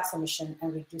greenhouse gas emission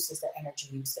and reduces the energy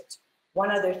usage. One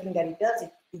other thing that it does,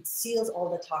 it seals all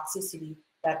the toxicity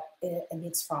that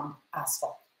emits from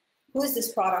asphalt. Who is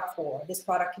this product for? This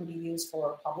product can be used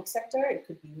for public sector, it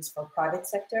could be used for private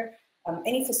sector,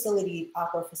 any facility,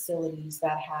 outdoor facilities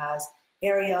that has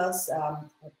areas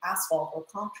with asphalt or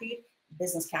concrete,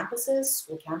 business campuses,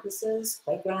 school campuses,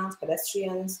 playgrounds,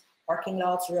 pedestrians, parking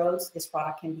lots, roads, this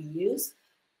product can be used.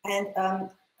 And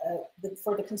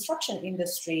for the construction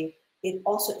industry, it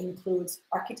also includes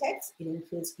architects, it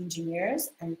includes engineers,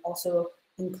 and it also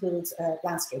includes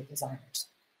landscape designers.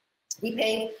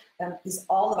 ePave is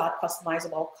all about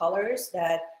customizable colors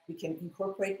that we can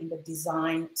incorporate in the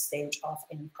design stage of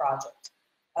any project.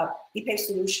 ePave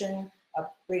solution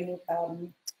brings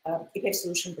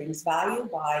value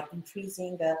by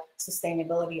increasing the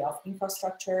sustainability of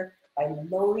infrastructure, by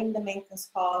lowering the maintenance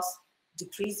costs,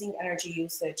 decreasing energy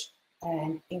usage,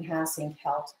 and enhancing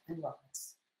health and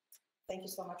wellness. Thank you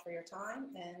so much for your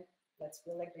time, and let's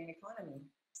build a green economy.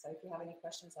 So if you have any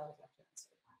questions, I would like to answer.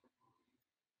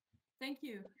 Thank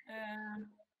you.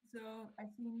 So I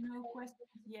see no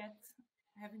questions yet,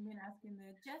 having been asked in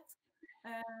the chat.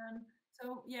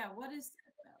 So yeah, what does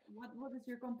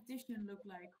your competition look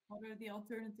like? What are the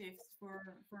alternatives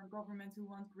for a government who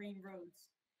wants green roads?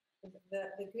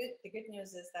 The good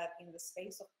news is that in the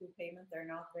space of blue pavement, there are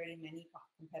not very many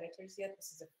competitors yet.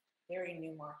 This is a very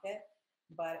new market,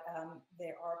 but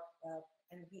there are,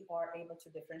 and we are able to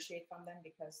differentiate from them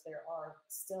because there are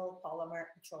still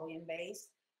polymer petroleum-based,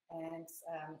 and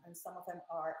some of them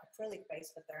are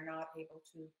acrylic-based, but they're not able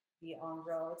to be on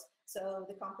roads. So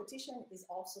the competition is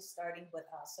also starting with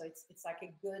us. So it's like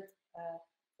a good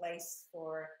place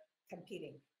for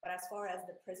competing. But as far as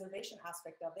the preservation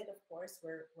aspect of it, of course,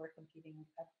 we're competing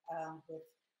with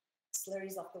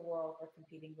slurries of the world. We're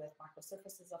competing with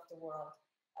microsurfaces of the world.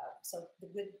 So the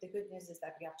good news is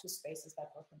that we have two spaces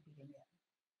that we're competing in.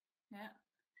 Yeah.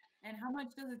 And how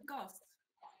much does it cost?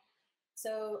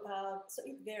 So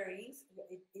it varies.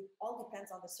 It all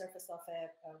depends on the surface of a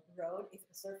road. If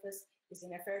the surface is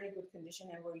in a fairly good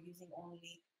condition and we're using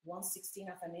only 1/16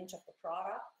 of an inch of the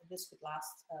product, this could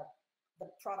last. The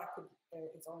product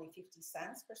it's only 50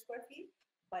 cents per square feet.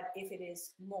 But if it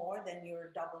is more, then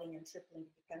you're doubling and tripling.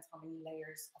 It depends how many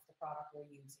layers of the product we're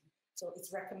using. So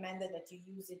it's recommended that you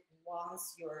use it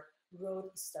once your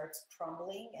road starts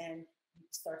crumbling and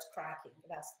starts cracking.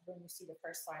 That's when you see the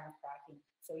first sign of cracking.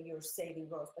 So you're saving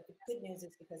roads. But the good news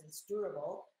is because it's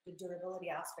durable, the durability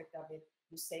aspect of it,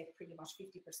 you save pretty much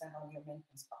 50% on your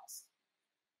maintenance costs.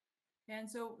 And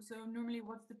so normally,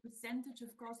 what's the percentage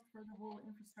of cost for the whole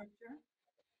infrastructure?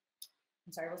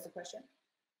 I'm sorry, what's the question?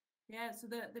 Yeah, so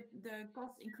the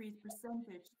cost increase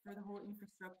percentage for the whole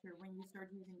infrastructure when you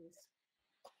start using this.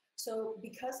 So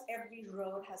because every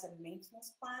road has a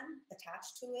maintenance plan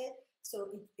attached to it, so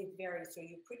it varies. So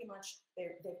you pretty much,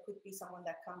 there could be someone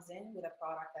that comes in with a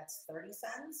product that's 30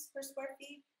 cents per square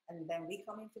feet, and then we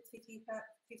come in for 50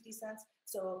 cents.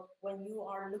 So when you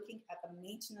are looking at the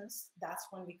maintenance, that's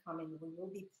when we come in. We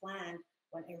will be planned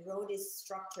when a road is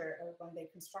structured, or when they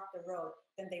construct a road,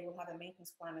 then they will have a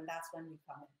maintenance plan, and that's when we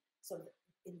come in. So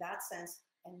in that sense,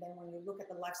 and then when you look at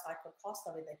the life cycle cost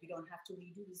of it, that you don't have to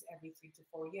redo this every 3 to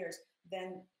 4 years,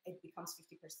 then it becomes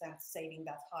 50% saving.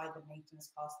 That's how the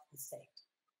maintenance cost is saved.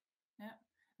 Yeah.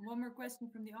 One more question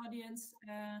from the audience.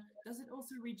 Does it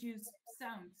also reduce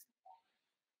sound?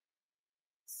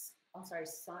 I'm sorry,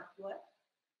 sound, what?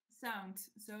 Sound.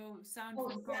 So sound Oh,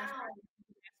 from cars.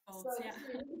 sound. So yeah.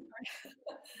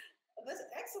 That's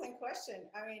an excellent question.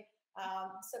 I mean,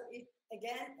 so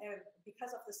again,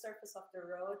 because of the surface of the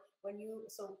road,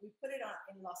 so we put it on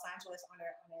in Los Angeles on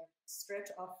a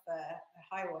stretch of a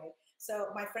highway.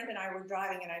 So my friend and I were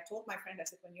driving, and I told my friend, I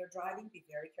said, when you're driving, be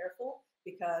very careful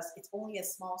because it's only a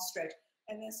small stretch.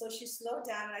 And then so she slowed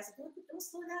down, and I said, don't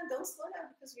slow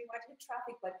down, because we might hit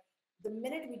traffic. But the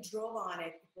minute we drove on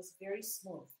it, it was very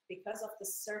smooth because of the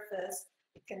surface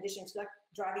conditions, like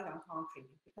driving on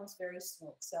concrete. It becomes very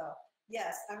smooth. So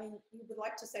yes, I mean, you would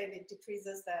like to say that it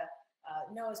decreases the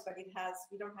noise, but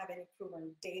we don't have any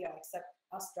proven data except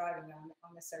us driving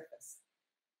on the surface.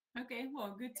 Okay,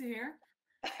 well, good to hear.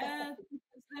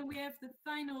 Then we have the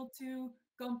final two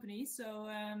companies. So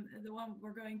the one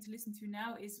we're going to listen to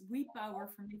now is WePower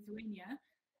from Lithuania.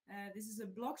 This is a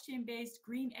blockchain-based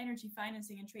green energy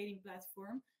financing and trading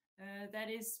platform that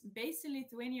is based in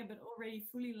Lithuania, but already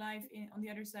fully live on the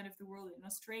other side of the world in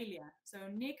Australia. So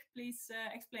Nick, please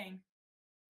explain.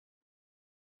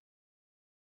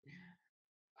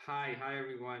 Hi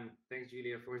everyone. Thanks,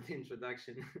 Julia, for the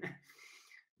introduction.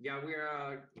 Yeah,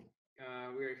 we're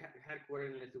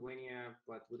headquartered in Lithuania,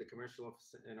 but with a commercial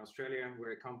office in Australia.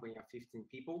 We're a company of 15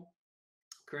 people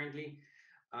currently.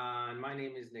 My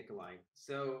name is Nikolai.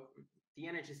 So the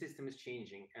energy system is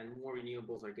changing, and more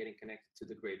renewables are getting connected to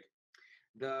the grid.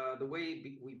 The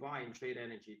way we buy and trade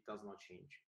energy does not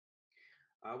change.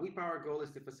 WePower goal is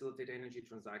to facilitate energy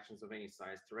transactions of any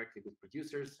size directly with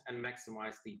producers and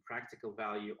maximize the practical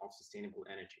value of sustainable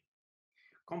energy.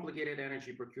 Complicated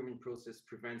energy procurement process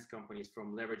prevents companies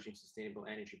from leveraging sustainable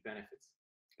energy benefits,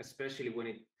 especially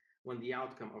when the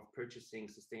outcome of purchasing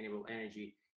sustainable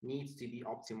energy needs to be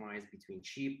optimized between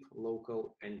cheap,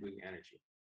 local, and green energy,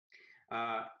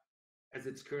 as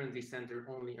it's currently centered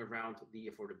only around the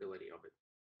affordability of it.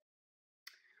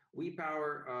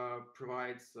 WePower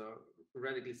provides a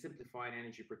radically simplified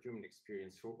energy procurement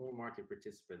experience for all market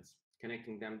participants,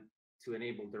 connecting them to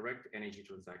enable direct energy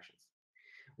transactions.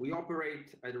 We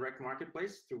operate a direct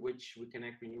marketplace through which we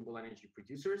connect renewable energy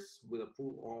producers with a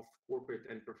pool of corporate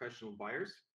and professional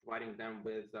buyers, providing them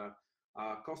with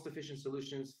cost-efficient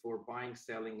solutions for buying,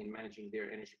 selling, and managing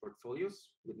their energy portfolios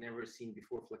with never seen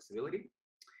before flexibility.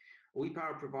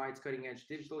 WePower provides cutting-edge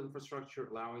digital infrastructure,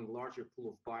 allowing a larger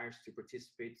pool of buyers to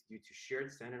participate due to shared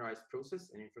standardized process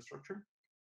and infrastructure.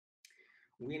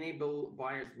 We enable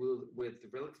buyers with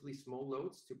relatively small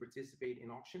loads to participate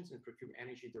in auctions and procure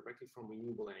energy directly from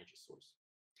renewable energy source.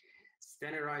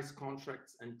 Standardized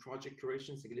contracts and project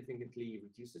curation significantly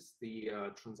reduces the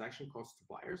transaction cost to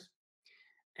buyers.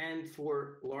 And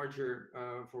for larger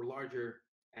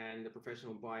and the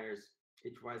professional buyers,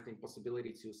 it provides the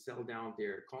possibility to sell down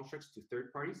their contracts to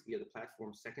third parties via the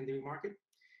platform's secondary market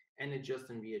and adjust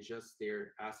and readjust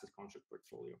their asset contract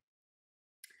portfolio.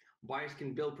 Buyers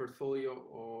can build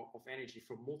portfolio of energy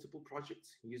from multiple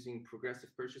projects using progressive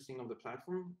purchasing of the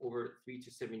platform over 3 to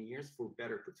 7 years for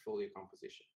better portfolio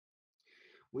composition.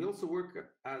 We also work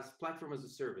as platform as a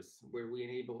service, where we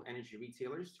enable energy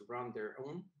retailers to run their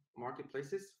own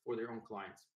marketplaces for their own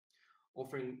clients,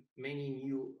 offering many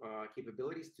new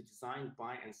capabilities to design,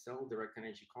 buy, and sell direct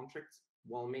energy contracts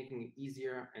while making it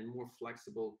easier and more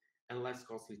flexible and less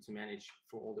costly to manage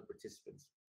for all the participants.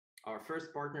 Our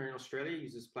first partner in Australia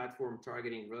uses platform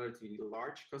targeting relatively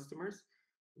large customers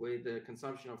with a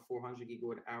consumption of 400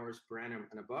 gigawatt hours per annum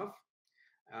and above,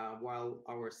 while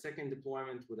our second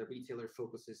deployment with a retailer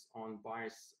focuses on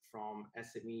buyers from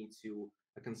SME to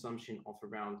a consumption of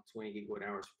around 20 gigawatt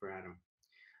hours per annum.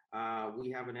 We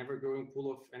have an ever-growing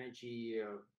pool of energy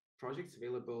projects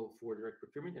available for direct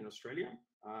procurement in Australia,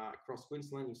 across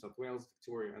Queensland, New South Wales,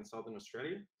 Victoria, and Southern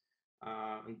Australia.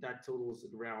 And that totals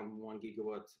around 1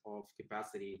 gigawatt of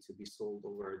capacity to be sold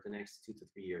over the next 2 to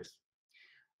 3 years.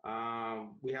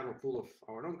 We have a pool of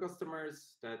our own customers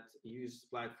that use the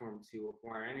platform to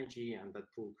acquire energy, and that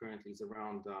pool currently is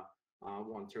around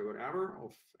 1 terawatt hour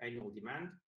of annual demand.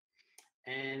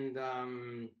 And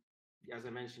as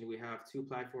I mentioned, we have 2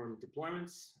 platform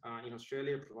deployments in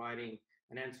Australia, providing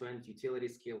an end-to-end utility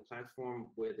scale platform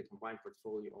with a combined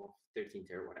portfolio of 13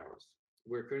 terawatt hours.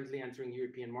 We're currently entering the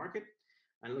European market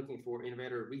and looking for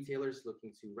innovator retailers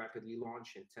looking to rapidly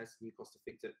launch and test new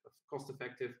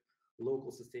cost-effective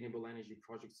local sustainable energy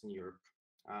projects in Europe.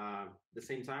 At the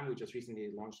same time, we just recently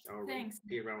launched our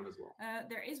P round as well.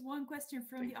 There is one question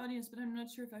from the audience, but I'm not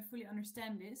sure if I fully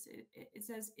understand this. It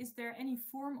says, is there any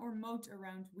form or moat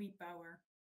around WePower?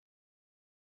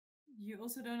 You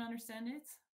also don't understand it?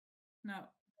 No.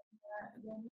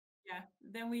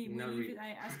 Then we leave it.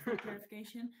 I ask for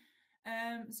clarification.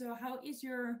 So how is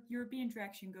your European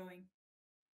traction going?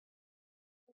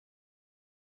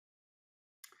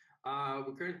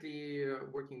 We're currently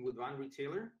working with one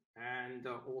retailer and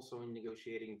also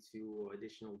negotiating 2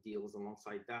 additional deals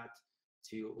alongside that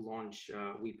to launch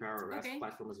WePower as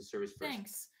platform as a service first.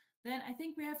 Thanks. Then I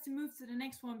think we have to move to the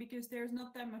next one because there's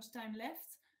not that much time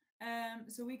left.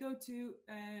 So we go to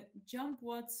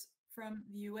JumpWatts from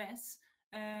the US.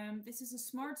 This is a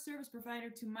smart service provider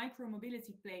to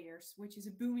micro-mobility players, which is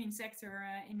a booming sector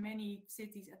in many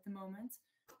cities at the moment.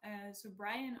 So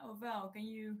Brian or Val, can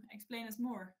you explain us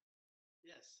more?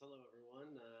 Yes, hello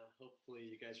everyone. Hopefully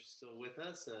you guys are still with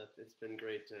us. It's been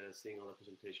great seeing all the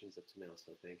presentations up to now,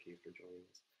 so thank you for joining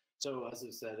us. So as I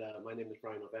said, my name is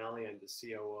Brian O'Valley. I'm the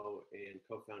COO and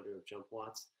co-founder of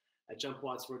JumpWatts. At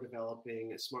JumpWatts, we're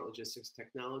developing a smart logistics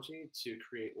technology to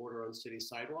create order on city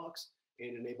sidewalks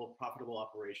and enable profitable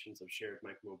operations of shared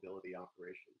micromobility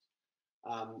operations.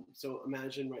 So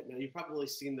imagine right now, you've probably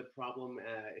seen the problem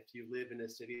if you live in a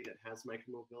city that has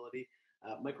micromobility.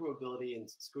 Micromobility and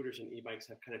scooters and e-bikes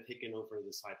have kind of taken over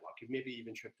the sidewalk. You've maybe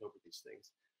even tripped over these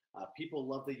things. People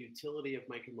love the utility of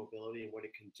micromobility and what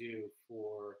it can do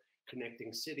for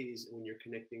connecting cities when you're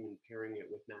connecting and pairing it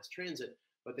with mass transit,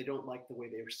 but they don't like the way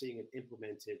they're seeing it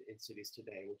implemented in cities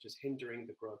today, which is hindering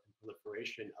the growth and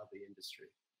proliferation of the industry.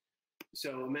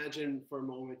 So imagine for a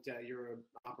moment you're an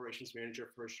operations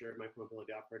manager for a shared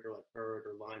micromobility operator like Bird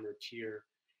or Lime or Tier,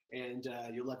 and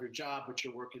you love your job, but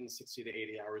you're working 60 to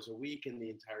 80 hours a week, and the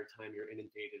entire time you're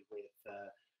inundated with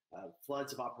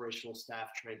floods of operational staff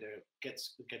trying to get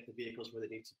the vehicles where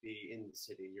they need to be in the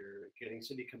city. You're getting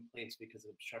city complaints because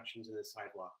of obstructions in the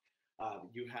sidewalk.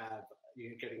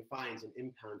 You're getting fines and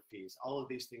impound fees. All of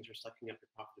these things are sucking up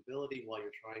your profitability while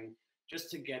you're trying just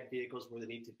to get vehicles where they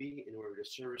need to be in order to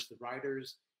service the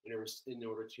riders, in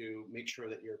order to make sure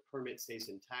that your permit stays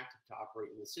intact to operate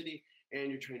in the city, and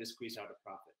you're trying to squeeze out a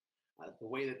profit. The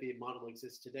way that the model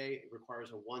exists today, it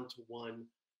requires a one-to-one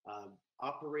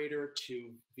operator to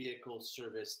vehicle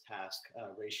service task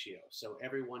ratio. So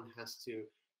everyone has to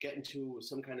get into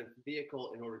some kind of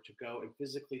vehicle in order to go and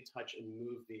physically touch and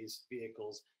move these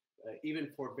vehicles, even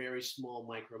for very small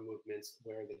micro movements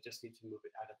where they just need to move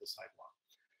it out of the sidewalk.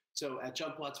 So at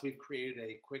JumpWatts, we've created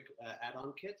a quick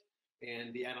add-on kit,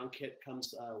 and the add-on kit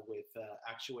comes with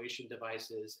actuation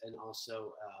devices and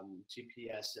also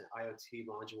GPS and IoT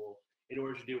module in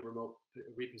order to do remote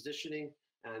repositioning,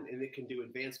 and it can do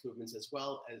advanced movements as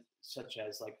well, such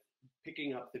as like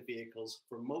picking up the vehicles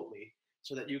remotely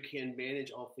so that you can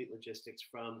manage all fleet logistics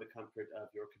from the comfort of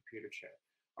your computer chair.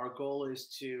 Our goal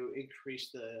is to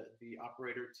increase the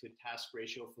operator to task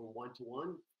ratio from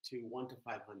 1-to-1 to 1 to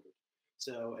 500.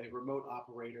 So a remote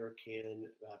operator can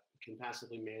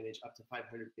passively manage up to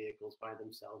 500 vehicles by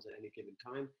themselves at any given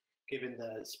time, given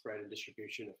the spread and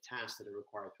distribution of tasks that are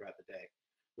required throughout the day.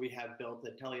 We have built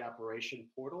a teleoperation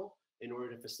portal in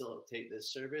order to facilitate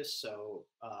this service. So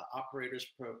operators,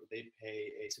 they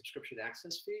pay a subscription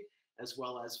access fee, as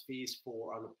well as fees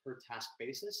on a per task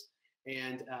basis.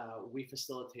 And we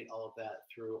facilitate all of that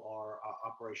through our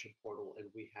operation portal, and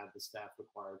we have the staff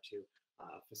required to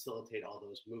facilitate all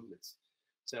those movements.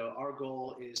 So our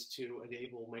goal is to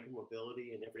enable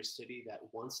micromobility in every city that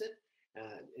wants it.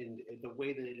 In the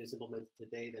way that it is implemented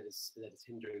today, that is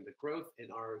hindering the growth,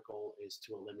 and our goal is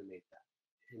to eliminate that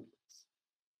hindrance.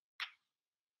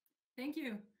 Thank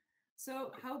you.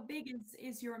 So how big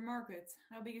is your market?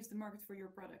 How big is the market for your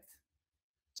product?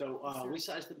 So we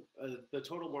sized the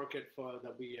total market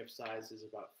that we have sized is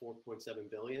about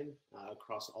 4.7 billion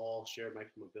across all shared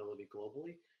micromobility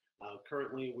globally.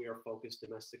 Currently, we are focused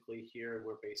domestically here.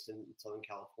 We're based in Southern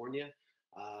California.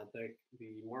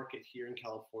 The market here in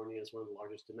California is one of the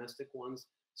largest domestic ones.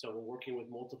 So we're working with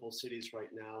multiple cities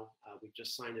right now. We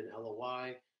just signed an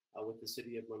LOI with the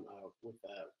city of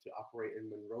to operate in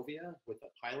Monrovia with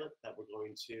a pilot that we're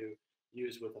going to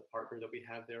use with a partner that we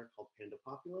have there called Panda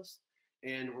Populous.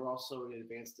 And we're also in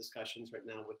advanced discussions right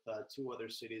now with 2 other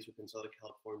cities within Southern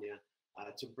California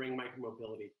to bring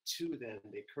micromobility to them.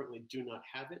 They currently do not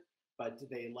have it, but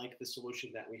they like the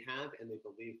solution that we have, and they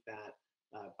believe that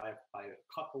by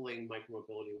coupling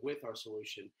micromobility with our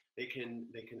solution, they can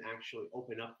actually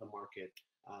open up the market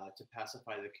to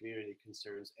pacify the community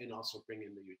concerns and also bring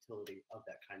in the utility of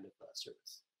that kind of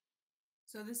service.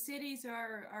 So the cities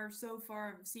are so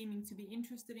far seeming to be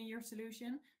interested in your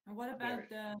solution. And what about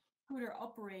the scooter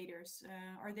operators?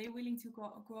 Are they willing to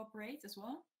cooperate as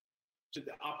well? So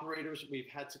the operators, we've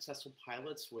had successful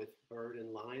pilots with Bird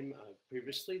and Lime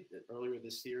previously, earlier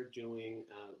this year, doing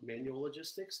manual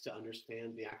logistics to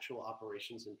understand the actual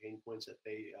operations and pain points that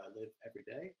they live every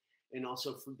day, and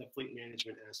also for the fleet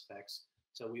management aspects.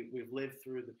 So we've lived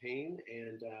through the pain,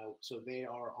 and so they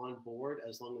are on board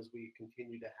as long as we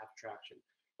continue to have traction.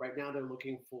 Right now, they're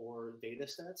looking for data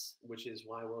sets, which is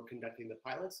why we're conducting the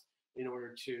pilots, in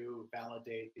order to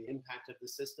validate the impact of the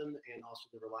system and also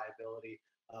the reliability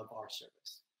of our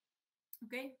service.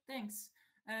 Okay, thanks.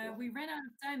 We ran out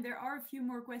of time. There are a few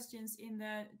more questions in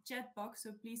the chat box,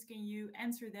 so please can you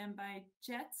answer them by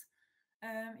chat.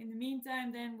 In the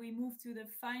meantime, then we move to the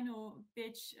final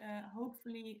pitch.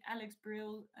 Hopefully Alex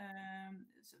Brill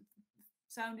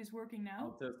sound is working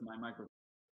now. I'll test my microphone.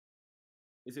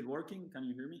 Is it working? Can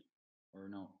you hear me or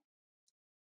no?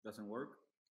 Doesn't work?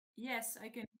 Yes, I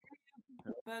can hear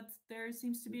you, but there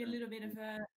seems to be a little bit of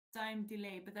a time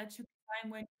delay, but that should be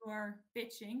fine when you are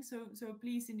pitching. So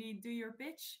please indeed do your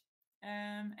pitch,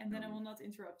 and then I will not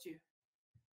interrupt you.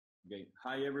 Okay.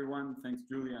 Hi, everyone. Thanks,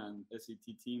 Julia and SET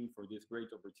team for this great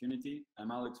opportunity. I'm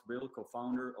Alex Brill,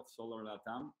 co-founder of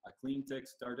SOLARLATAM, a clean tech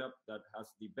startup that has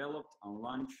developed and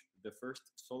launched the first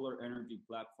solar energy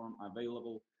platform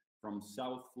available from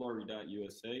South Florida,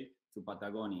 USA, to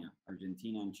Patagonia,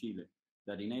 Argentina, and Chile,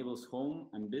 that enables home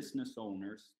and business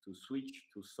owners to switch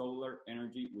to solar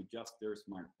energy with just their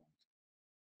smartphones.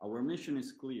 Our mission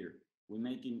is clear.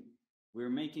 We're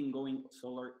making going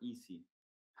solar easy.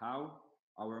 How?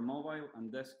 Our mobile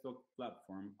and desktop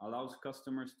platform allows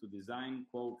customers to design,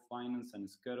 quote, finance, and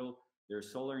schedule their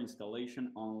solar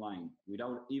installation online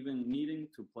without even needing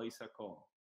to place a call.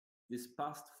 This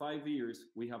past 5 years,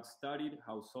 we have studied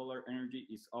how solar energy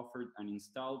is offered and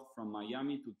installed from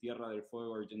Miami to Tierra del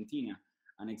Fuego, Argentina,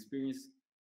 an experience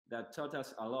that taught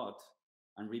us a lot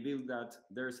and revealed that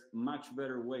there's much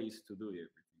better ways to do everything.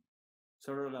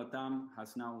 SOLARLATAM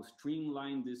has now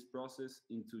streamlined this process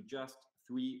into just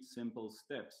 3 simple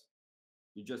steps.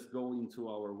 You just go into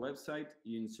our website,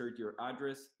 you insert your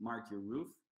address, mark your roof,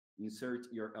 insert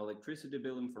your electricity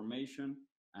bill information,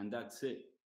 and that's it.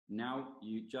 Now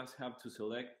you just have to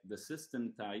select the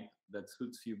system type that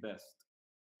suits you best.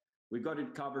 We got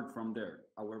it covered from there.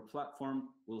 Our platform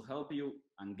will help you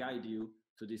and guide you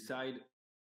to decide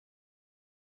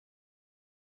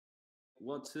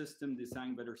what system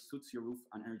design better suits your roof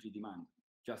and energy demand.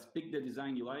 Just pick the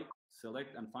design you like,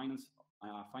 select and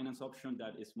finance option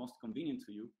that is most convenient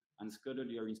to you, and schedule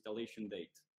your installation date.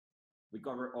 We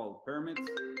cover all permits.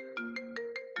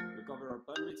 We cover our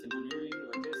permits, engineering,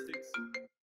 logistics,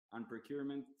 and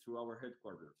procurement through our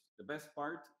headquarters. The best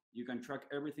part, you can track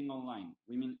everything online.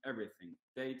 We mean everything,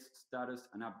 dates, status,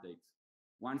 and updates.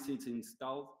 Once it's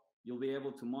installed, you'll be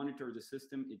able to monitor the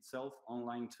system itself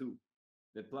online too.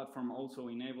 The platform also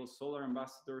enables solar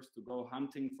ambassadors to go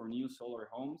hunting for new solar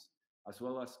homes, as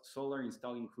well as solar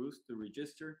installing crews to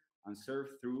register and serve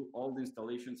through all the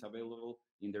installations available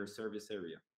in their service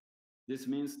area. This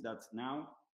means that now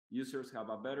users have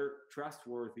a better,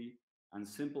 trustworthy, and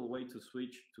simple way to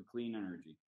switch to clean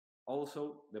energy.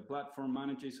 Also, the platform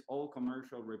manages all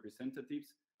commercial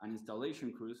representatives and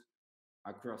installation crews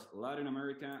across Latin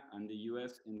America and the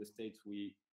US in the states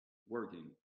we work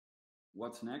in.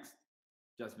 What's next?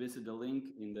 Just visit the link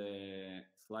in the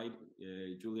slide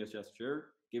Julia just shared,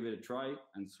 give it a try,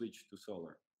 and switch to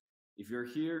solar. If you're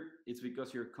here, it's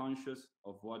because you're conscious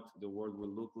of what the world will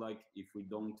look like if we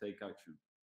don't take action.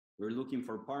 We're looking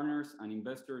for partners and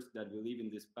investors that believe in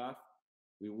this path.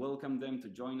 We welcome them to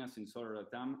join us in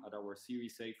SOLARLATAM at our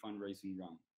Series A fundraising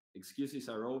round. Excuses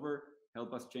are over.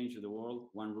 Help us change the world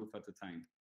one roof at a time.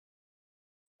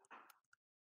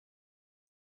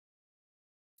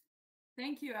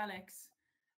 Thank you, Alex.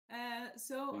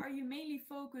 So are you mainly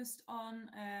focused on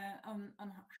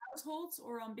households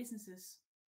or on businesses?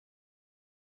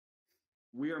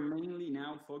 We are mainly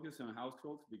now focused on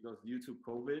households because due to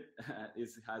COVID,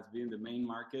 has been the main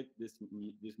market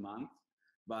this month.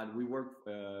 But we work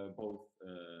both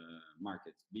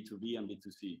markets, B2B and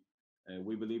B2C.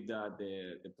 We believe that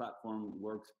the platform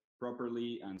works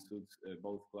properly and suits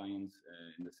both clients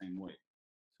in the same way.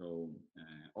 So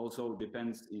also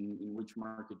depends in which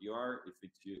market you are. If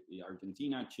it's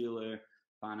Argentina, Chile,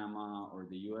 Panama, or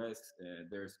the US,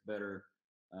 there's better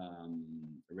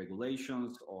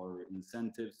regulations or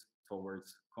incentives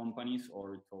towards companies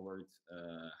or towards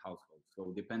households. So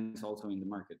it depends also in the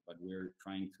market, but we're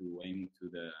trying to aim to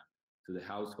the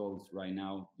households right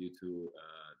now due to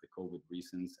the COVID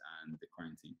reasons and the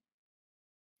quarantine.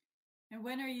 And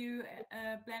when are you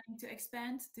planning to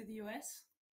expand to the US?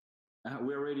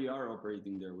 We already are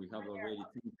operating there. We have already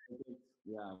 10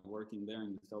 projects, working there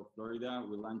in South Florida.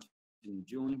 We launched in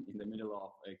June in the middle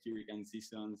of hurricane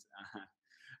seasons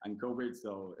and COVID,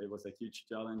 so it was a huge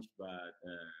challenge, but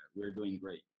we're doing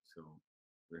great. So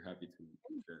we're happy to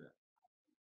share that.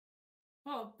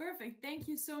 Oh, perfect. Thank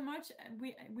you so much.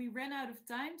 We ran out of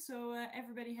time, so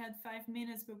everybody had 5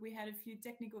 minutes, but we had a few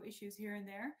technical issues here and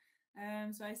there.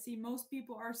 So I see most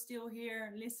people are still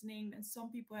here listening and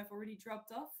some people have already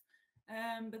dropped off.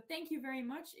 But thank you very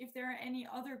much. If there are any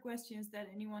other questions that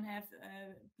anyone have,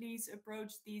 please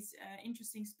approach these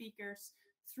interesting speakers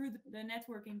through the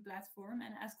networking platform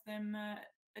and ask them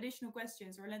additional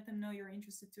questions or let them know you're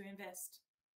interested to invest.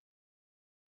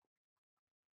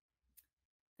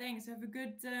 Thanks. Have a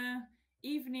good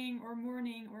evening or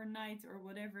morning or night or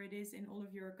whatever it is in all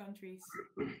of your countries.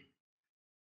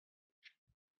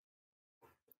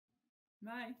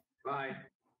 Bye. Bye.